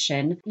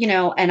communication, you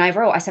know, and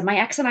I said, my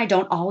ex and I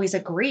don't always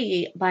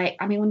agree. But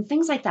I mean, when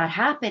things like that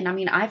happen, I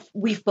mean,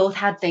 we've both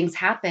had things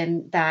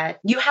happen that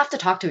you have to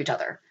talk to each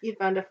other. You've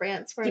gone to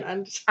France for an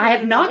undisclosed I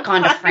have not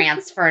gone to amount of time.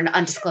 France for an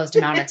undisclosed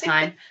amount of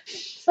time.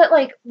 But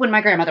like when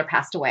my grandmother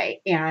passed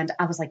away, and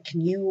I was like,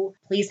 can you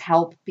please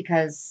help?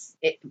 Because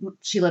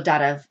she lived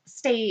out of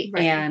state,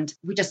 Right. and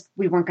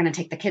we weren't going to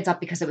take the kids up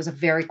because it was a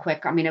very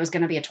quick, I mean, it was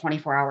going to be a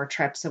 24-hour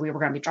trip. So we were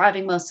going to be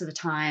driving most of the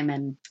time,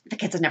 and the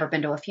kids had never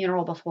been to a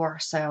funeral before.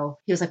 So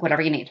he was like,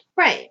 whatever you need.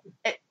 Right.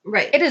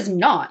 Right. It is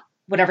not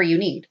whatever you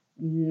need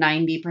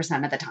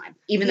 90% of the time,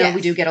 even though we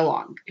Yes. do get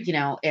along. You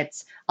know,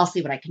 it's, I'll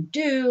see what I can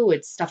do.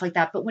 It's stuff like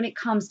that. But when it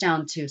comes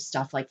down to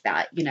stuff like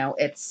that, you know,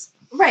 it's,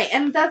 Right,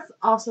 and that's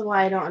also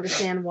why I don't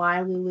understand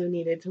why Lulu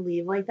needed to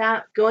leave like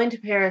that. Going to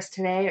Paris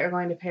today or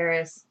going to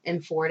Paris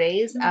in 4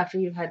 days after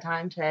you've had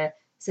time to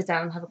sit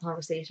down and have a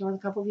conversation with a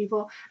couple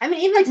people. I mean,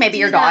 even like to maybe do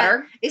your that-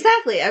 daughter.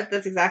 Exactly.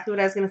 That's exactly what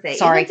I was going to say.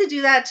 Sorry. Even to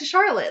do that to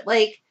Charlotte.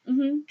 Like,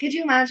 Mm-hmm. could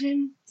you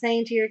imagine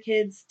saying to your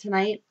kids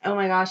tonight, oh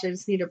my gosh, I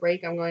just need a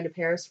break. I'm going to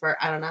Paris for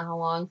I don't know how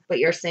long, but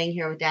you're staying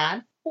here with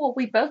Dad? Well,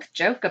 we both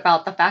joke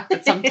about the fact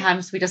that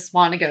sometimes we just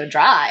want to go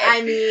drive.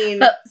 I mean,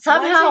 But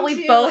somehow wanting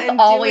we to both and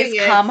always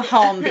doing it. come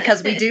home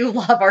because we do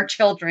love our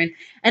children.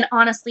 And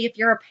honestly, if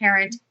you're a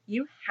parent,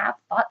 you have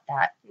thought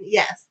that.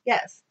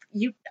 yes.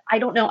 I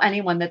don't know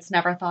anyone that's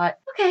never thought,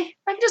 okay,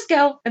 I can just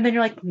go. And then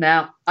you're like,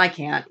 no, I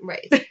can't.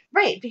 Right.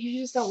 Right. Because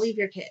you just don't leave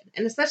your kid.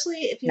 And especially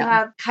if you No.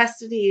 have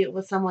custody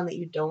with someone that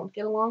you don't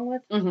get along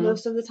with Mhm.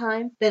 most of the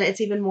time, then it's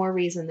even more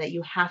reason that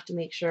you have to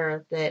make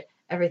sure that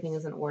everything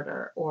is in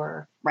order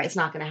or Right. it's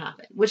not going to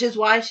happen. Which is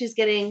why she's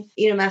getting,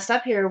 messed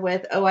up here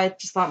with, oh, I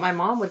just thought my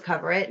mom would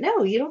cover it.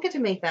 No, you don't get to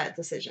make that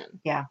decision.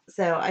 Yeah.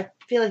 So I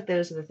feel like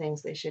those are the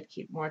things they should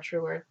keep more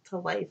truer to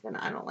life. And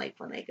I don't like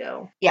when they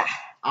go Yeah.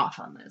 off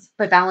on those.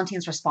 But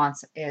Valentine's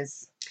response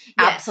is Yes.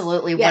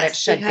 absolutely what it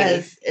should be.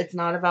 because it's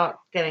not about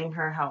getting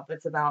her help.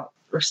 It's about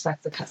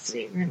respect the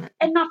custody agreement.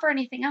 And not for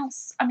anything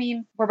else. I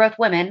mean, we're both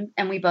women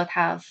and we both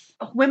have,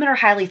 women are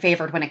highly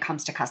favored when it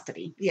comes to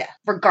custody, Yeah.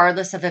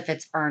 regardless of if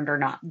it's earned or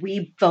not.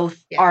 We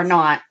both Yes. are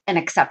not an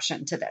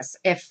exception to this.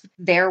 If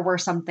there were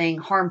something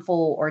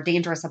harmful or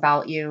dangerous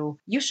about you,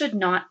 you should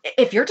not,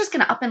 if you're just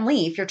going to up and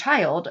leave your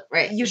child,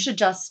 Right. you should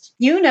just,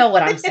 you know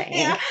what I'm saying.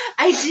 Yeah,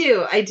 I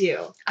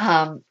do.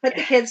 Put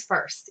the kids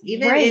first,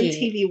 even Right. in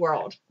TV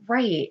world.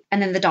 Right.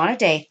 And then the Donna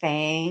Day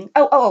thing.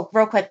 Oh,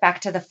 real quick,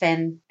 back to the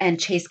Finn and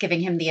Chase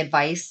giving him the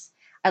advice.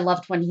 I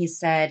loved when he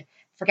said,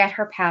 forget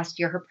her past,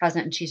 you're her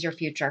present, and she's your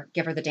future.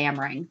 Give her the damn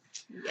ring.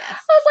 Yes. I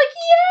was like,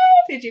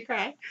 yay! Did you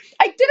cry?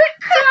 I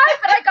didn't cry,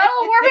 but I got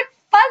all warm and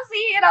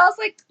fuzzy, and I was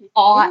like,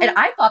 aw. And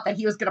I thought that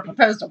he was going to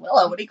propose to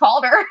Willow when he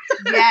called her.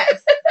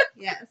 Yes.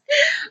 Yes.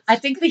 I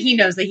think that he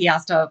knows that he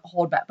has to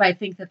hold back, but I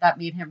think that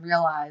made him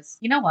realize,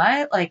 you know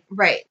what? Like,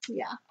 Right.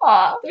 Yeah.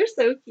 aw. They're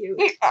so cute.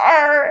 We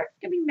are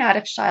gonna be mad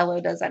if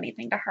Shiloh does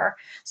anything to her.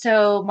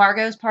 So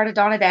Margot's part of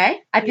Donna Day.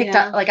 I picked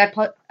Yeah.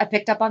 up, I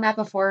picked up on that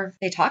before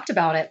they talked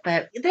about it.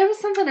 But There was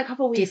something a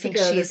couple Do you weeks think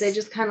ago that she's- they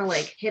just kind of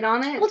like hit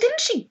on it. well,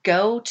 didn't she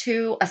go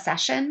to a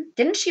session?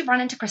 Didn't she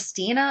run into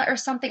Christina or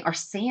something or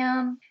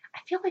Sam? I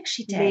feel like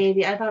she did.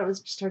 Maybe. I thought it was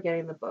just her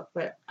getting the book,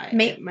 but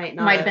it might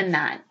not Might have been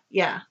that.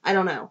 Yeah. I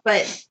don't know.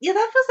 But yeah,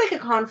 that feels like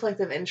a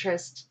conflict of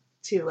interest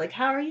too. Like,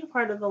 how are you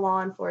part of the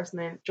law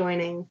enforcement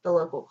joining the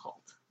local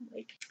cult?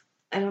 Like,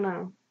 I don't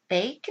know.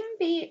 They can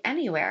be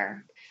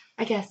anywhere.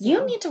 I guess You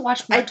so. need to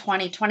watch more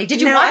 2020.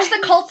 Did you No, watch the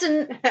Cults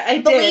and I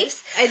did.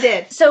 Beliefs? I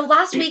did. So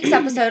last week's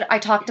episode, I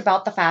talked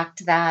about the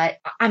fact that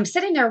I'm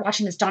sitting there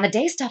watching this Donna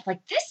Day stuff. Like,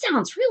 this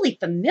sounds really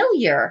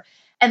familiar.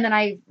 And then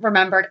I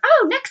remembered,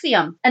 oh,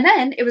 Nexium. And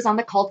then it was on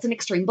the Cults and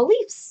Extreme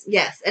Beliefs.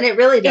 Yes, and it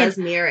really does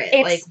mirror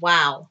it. Like,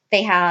 wow.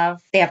 They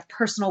have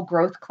personal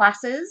growth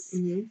classes.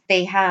 Mm-hmm.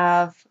 They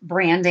have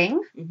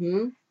branding.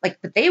 Mm-hmm. Like,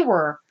 but they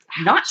were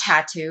not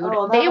tattooed.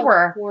 Oh, they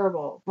were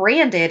horrible.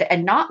 Branded,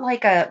 and not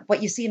like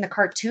what you see in the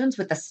cartoons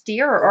with the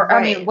steer, or right.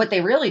 I mean, what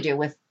they really do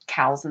with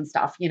cows and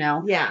stuff, you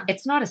know? Yeah.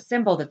 It's not a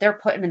symbol that they're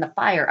putting in the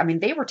fire. I mean,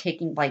 they were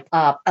taking like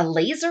a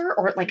laser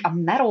or like a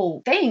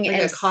metal thing like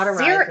and a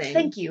cauterizing.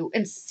 thank you,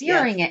 and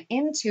searing it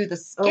into the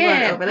skin. Over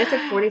and over. They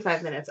took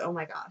 45 minutes. Oh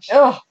my gosh.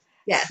 Oh.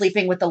 Yes.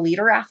 Sleeping with the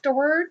leader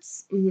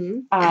afterwards. Mm-hmm.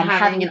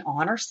 Having an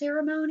honor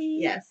ceremony.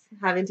 Yes.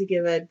 Having to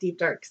give a deep,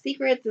 dark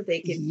secret that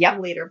they could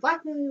later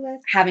blackmail you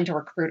with. Having to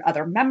recruit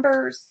other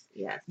members.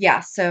 Yes.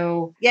 Yeah.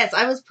 So. Yes,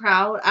 I was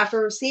proud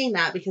after seeing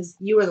that because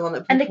you were the one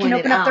that and they can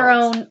open up their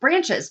own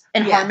branches.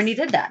 And Harmony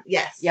did that.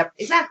 Yes. Yep.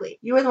 Exactly.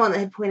 You were the one that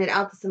had pointed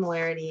out the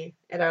similarity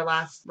at our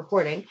last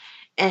recording.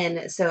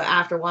 And so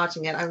after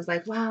watching it, I was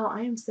like, wow,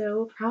 I am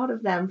so proud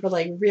of them for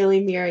like really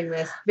mirroring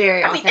this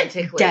very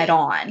authentically. It's dead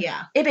on.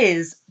 Yeah. It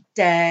is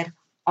dead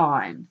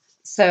on.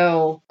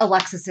 So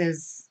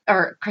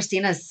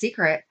Christina's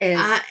secret is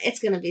it's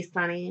gonna be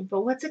Sunny,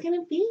 but what's it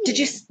gonna be?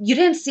 You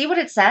didn't see what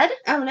it said?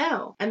 Oh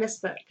no, I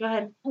missed it. Go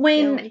ahead.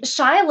 When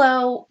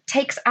Shiloh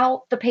takes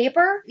out the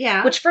paper,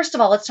 which first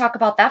of all, let's talk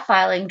about that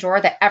filing drawer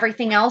that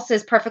everything else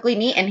is perfectly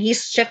neat, and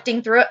he's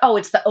shifting through it. Oh,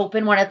 it's the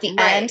open one at the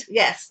end.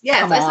 Yes,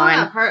 Come I saw on.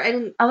 that part.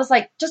 I was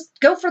like, just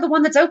go for the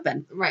one that's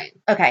open. Right.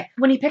 Okay.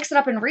 When he picks it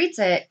up and reads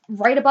it,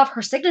 right above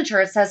her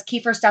signature, it says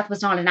Kiefer's death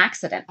was not an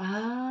accident.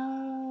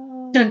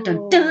 Oh. Dun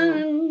dun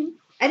dun.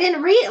 I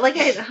didn't read it. Like,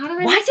 how did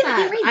I Why miss didn't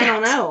that? you read that?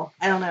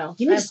 I don't know.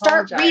 You need to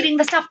start reading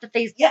the stuff that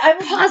they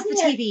pause the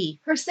TV.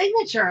 Her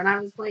signature, and I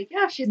was like,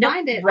 yeah, she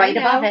signed it. Right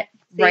above it.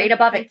 See? Right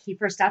above it.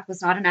 Kiefer's death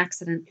was not an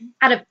accident.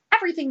 Out of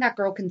everything that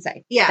girl can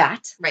say. Yeah.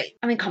 That. Right.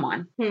 I mean, come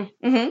on.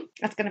 Mm-hmm.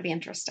 That's going to be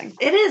interesting.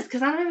 It is,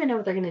 because I don't even know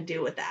what they're going to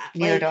do with that.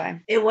 Neither do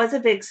I. It was a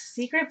big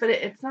secret, but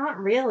it's not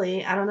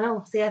really. I don't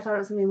know. See, I thought it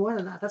was going to be more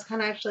than that. That's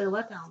kind of actually a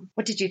letdown.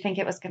 What did you think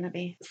it was going to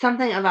be?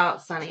 Something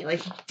about Sunny,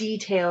 like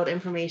detailed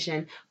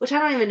information, which I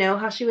don't even know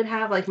how she would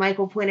have. Like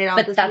Michael pointed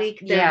out this week,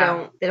 they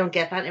don't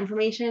get that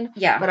information.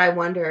 Yeah. But I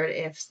wondered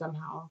if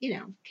somehow,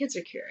 kids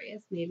are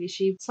curious. Maybe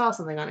she saw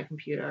something on a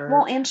computer.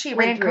 Well, and she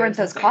ran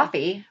Corinthos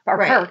coffee or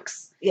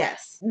Perks.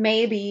 Yes.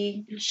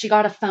 Maybe she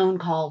got a phone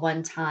call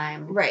one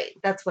time. Right.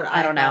 That's what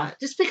I don't know.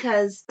 Just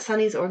because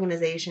Sunny's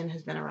organization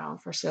has been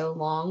around for so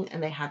long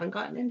and they haven't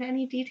gotten into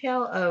any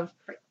detail of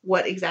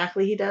what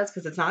exactly he does,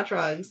 because it's not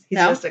drugs. He's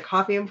just a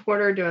coffee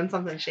importer doing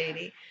something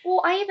shady.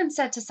 Well, I even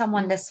said to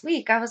someone this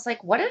week, I was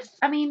like, what if,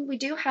 we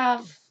do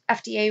have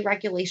FDA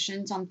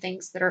regulations on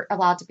things that are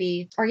allowed to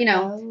be, or,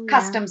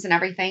 customs and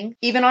everything,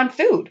 even on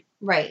food.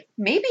 Right.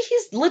 Maybe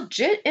he's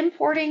legit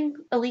importing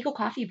illegal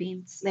coffee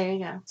beans. There you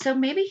go. So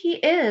maybe he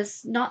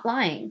is not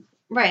lying.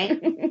 Right.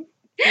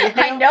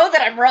 I know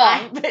that I'm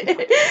wrong.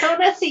 Don't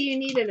know that you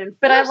need an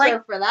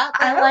enforcer for that.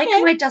 I like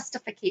my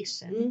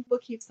justification. We'll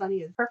keep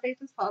Sunny as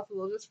perfect as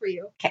possible just for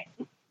you. Okay.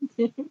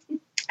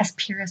 As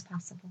pure as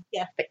possible.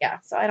 Yeah. But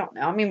so I don't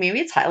know. Maybe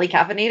it's highly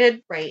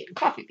caffeinated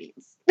coffee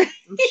beans.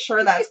 I'm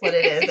sure that's what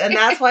it is. And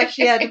that's why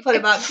she had to put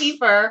about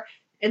Kiefer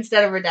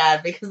instead of her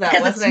dad, because that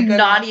wasn't a good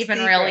not even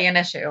secret. really an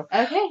issue.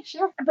 Okay,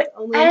 sure. But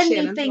only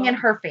anything in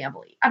her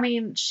family.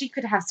 She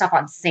could have stuff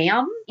on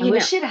Sam. I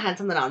wish she'd have had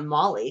something on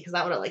Molly, because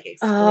that would have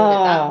exploded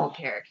that whole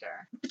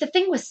character. But the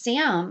thing with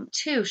Sam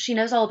too, she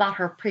knows all about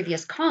her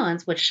previous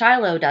cons, which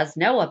Shiloh does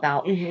know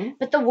about,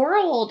 but the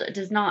world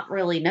does not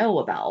really know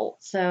about.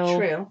 So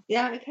true.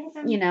 Yeah, it could have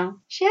been.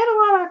 She had a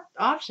lot of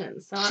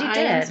options. So she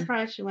I'm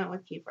surprised she went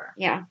with Kiefer.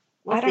 Yeah.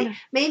 We'll see.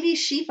 Maybe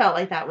she felt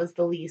like that was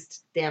the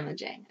least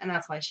damaging, and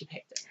that's why she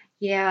picked it.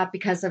 Yeah,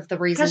 because of the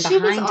reason behind it.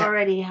 Because she was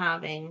already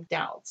having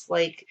doubts.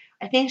 Like,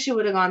 I think she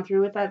would have gone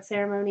through with that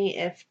ceremony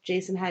if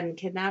Jason hadn't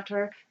kidnapped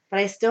her. But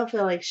I still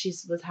feel like she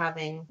was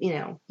having,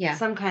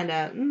 some kind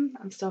of,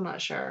 I'm still not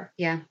sure.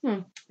 Yeah.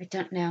 I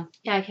don't know.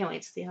 Yeah, I can't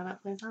wait to see how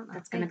that plays out.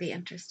 That's going to be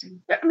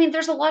interesting.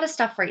 There's a lot of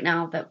stuff right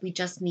now that we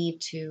just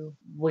need to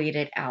wait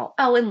it out.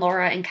 Oh, and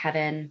Laura and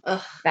Kevin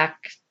back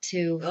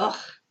to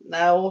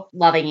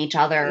loving each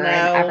other and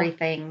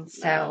everything.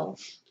 So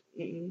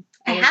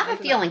I have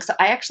a feeling. So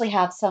I actually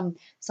have some.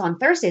 So on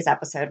Thursday's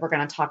episode, we're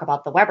going to talk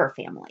about the Weber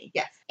family.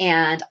 Yes.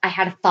 And I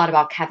had a thought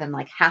about Kevin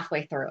like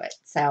halfway through it.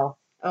 So.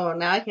 Oh,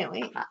 now I can't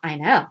wait. I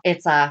know.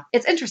 It's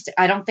interesting.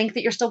 I don't think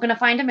that you're still going to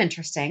find him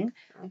interesting.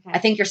 Okay. I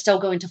think you're still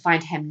going to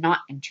find him not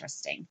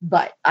interesting.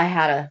 But I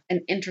had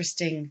an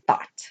interesting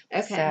thought.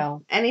 Okay.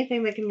 So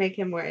anything that can make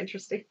him more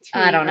interesting to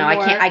me. I don't know.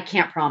 I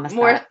can't promise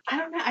that. I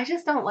don't know. I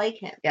just don't like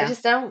him. Yeah. I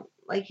just don't.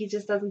 Like, he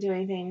just doesn't do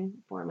anything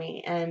for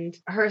me. And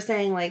her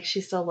saying, like, she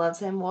still loves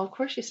him. Well, of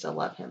course you still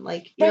love him.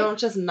 Like, you don't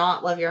just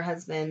not love your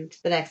husband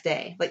the next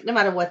day. Like, no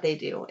matter what they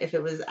do, if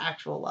it was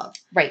actual love.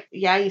 Right.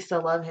 Yeah, you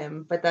still love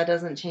him, but that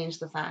doesn't change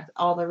the fact.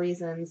 All the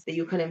reasons that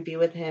you couldn't be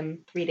with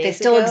him 3 days they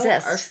still ago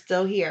exist. Are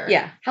still here.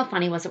 Yeah. How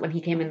funny was it when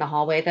he came in the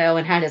hallway, though,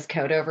 and had his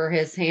coat over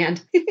his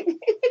hand?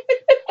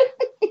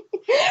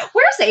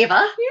 Where's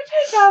Ava? You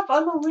recap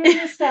on the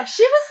weirdest stuff.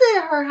 She was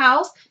in her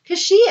house because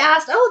she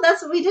asked,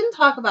 that's what we didn't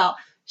talk about.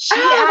 She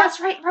asked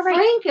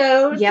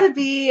Franco to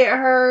be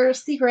her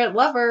secret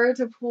lover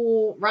to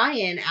pull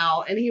Ryan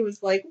out. And he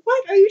was like,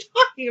 what are you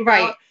talking about?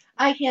 Right.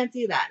 I can't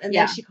do that. And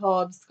then she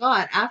called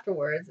Scott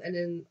afterwards and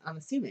then, I'm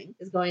assuming,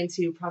 is going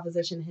to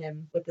proposition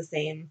him with the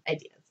same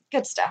ideas.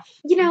 Good stuff.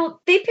 You know,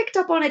 they picked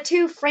up on it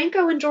too.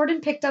 Franco and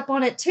Jordan picked up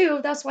on it too.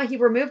 That's why he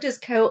removed his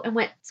coat and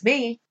went, it's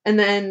me. And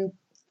then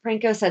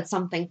Franco said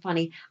something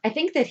funny. I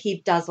think that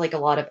he does like a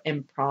lot of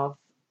improv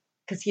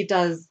because he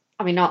does,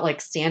 I mean, not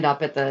like stand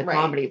up at the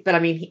comedy, but I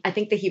mean, I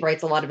think that he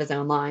writes a lot of his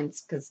own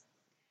lines because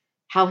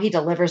how he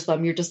delivers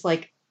them, you're just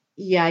like,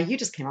 yeah, you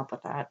just came up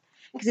with that.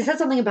 Because he said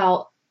something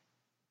about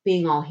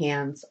being all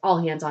hands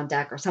on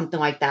deck or something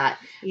like that.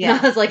 Yeah.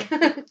 And I was like,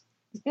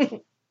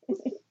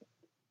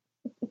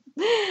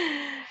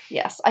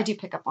 yes, I do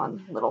pick up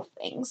on little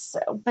things. So,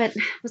 but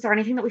was there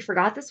anything that we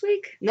forgot this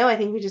week? No, I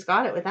think we just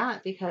got it with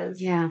that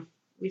because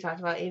we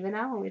talked about Ava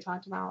now and we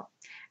talked about.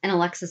 And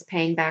Alexis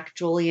paying back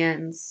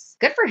Julian's.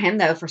 Good for him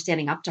though, for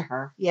standing up to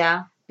her.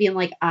 Yeah. Being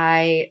like,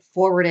 I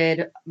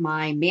forwarded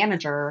my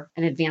manager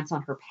an advance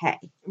on her pay.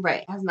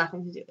 Right. It has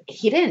nothing to do with it.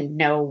 He didn't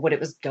know what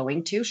it was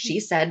going to. She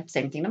said,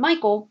 same thing to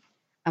Michael.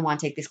 I want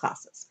to take these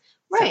classes.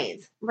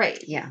 Right. So,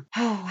 right. Yeah.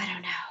 Oh, I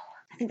don't know.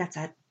 I think that's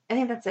it.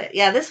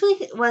 Yeah, this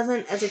week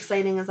wasn't as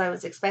exciting as I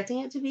was expecting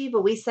it to be,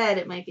 but we said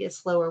it might be a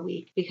slower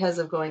week because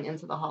of going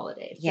into the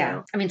holidays.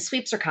 Yeah. So. I mean,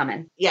 sweeps are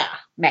coming. Yeah.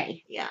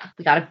 May. Yeah.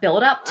 We got to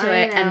build up to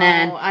it and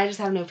then. I just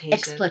have no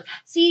patience. Explode.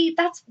 See,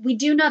 we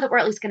do know that we're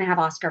at least going to have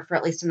Oscar for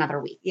at least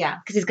another week. Yeah.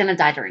 Because he's going to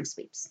die during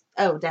sweeps.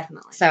 Oh,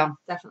 definitely. So.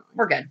 Definitely.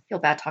 We're good. Feel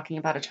bad talking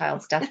about a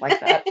child's death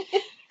like that.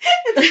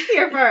 It's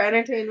here for our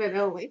entertainment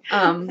only.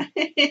 I mean,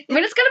 it's going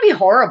to be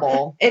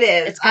horrible. It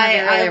is. It's going to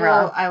be really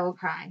rough. I will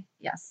cry.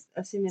 Yes.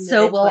 Assuming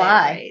so will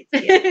I.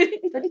 Right. Yeah.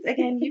 But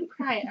again, you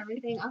cry at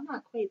everything. I'm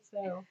not quite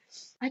so.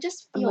 I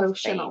just feel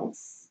emotional.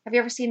 Things. Have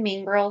you ever seen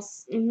Mean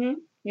Girls? Mm-hmm.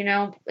 You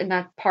know, in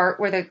that part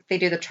where they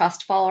do the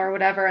trust fall or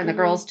whatever, and the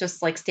girl's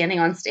just like standing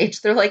on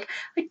stage. They're like,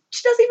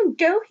 she doesn't even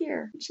go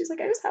here. She's like,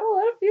 I just have a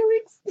lot of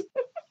feelings.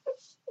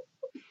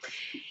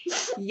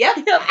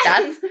 Yep.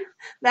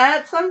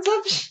 That sums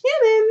up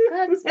Shannon.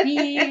 That's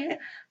me.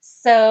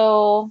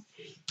 So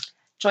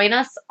join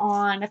us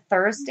on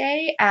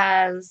Thursday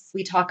as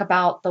we talk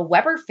about the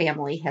Weber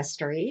family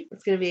history.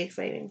 It's going to be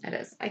exciting. It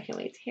is. I can't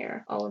wait to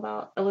hear all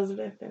about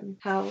Elizabeth and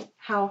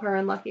how her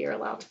and Lucky are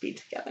allowed to be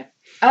together.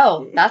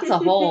 Oh, that's a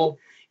whole...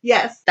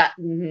 Yes.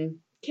 Mm-hmm.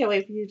 Can't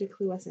wait for you to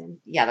clue us in.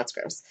 Yeah, that's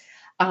gross.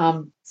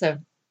 So do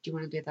you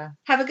want to do the...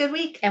 Have a good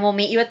week. And we'll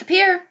meet you at the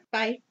pier.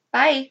 Bye.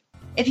 Bye.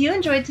 If you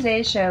enjoyed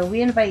today's show,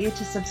 we invite you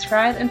to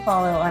subscribe and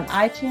follow on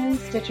iTunes,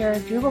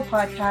 Stitcher, Google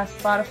Podcasts,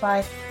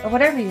 Spotify, or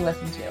whatever you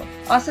listen to.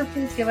 Also,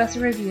 please give us a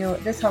review.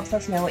 This helps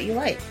us know what you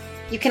like.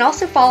 You can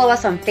also follow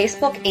us on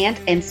Facebook and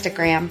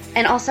Instagram.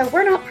 And also,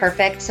 we're not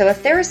perfect, so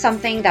if there is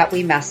something that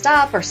we messed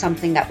up or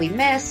something that we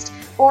missed,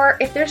 or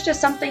if there's just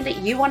something that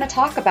you want to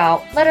talk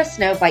about, let us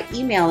know by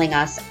emailing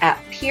us at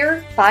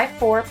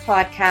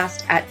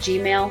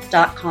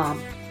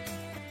peer54podcast@gmail.com.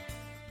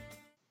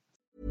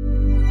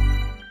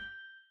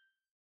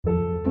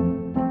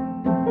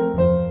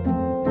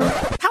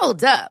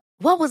 Hold up.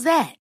 What was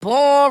that?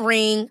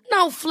 Boring.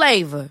 No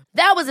flavor.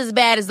 That was as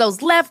bad as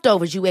those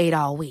leftovers you ate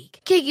all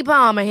week. Keke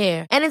Palmer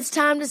here, and it's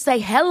time to say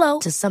hello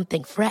to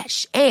something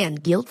fresh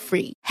and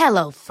guilt-free.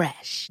 Hello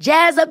Fresh.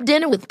 Jazz up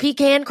dinner with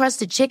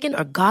pecan-crusted chicken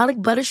or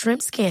garlic butter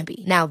shrimp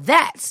scampi. Now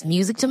that's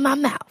music to my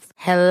mouth.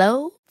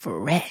 Hello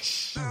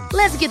Fresh.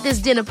 Let's get this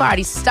dinner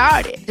party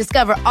started.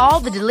 Discover all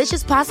the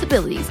delicious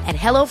possibilities at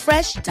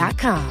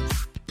HelloFresh.com.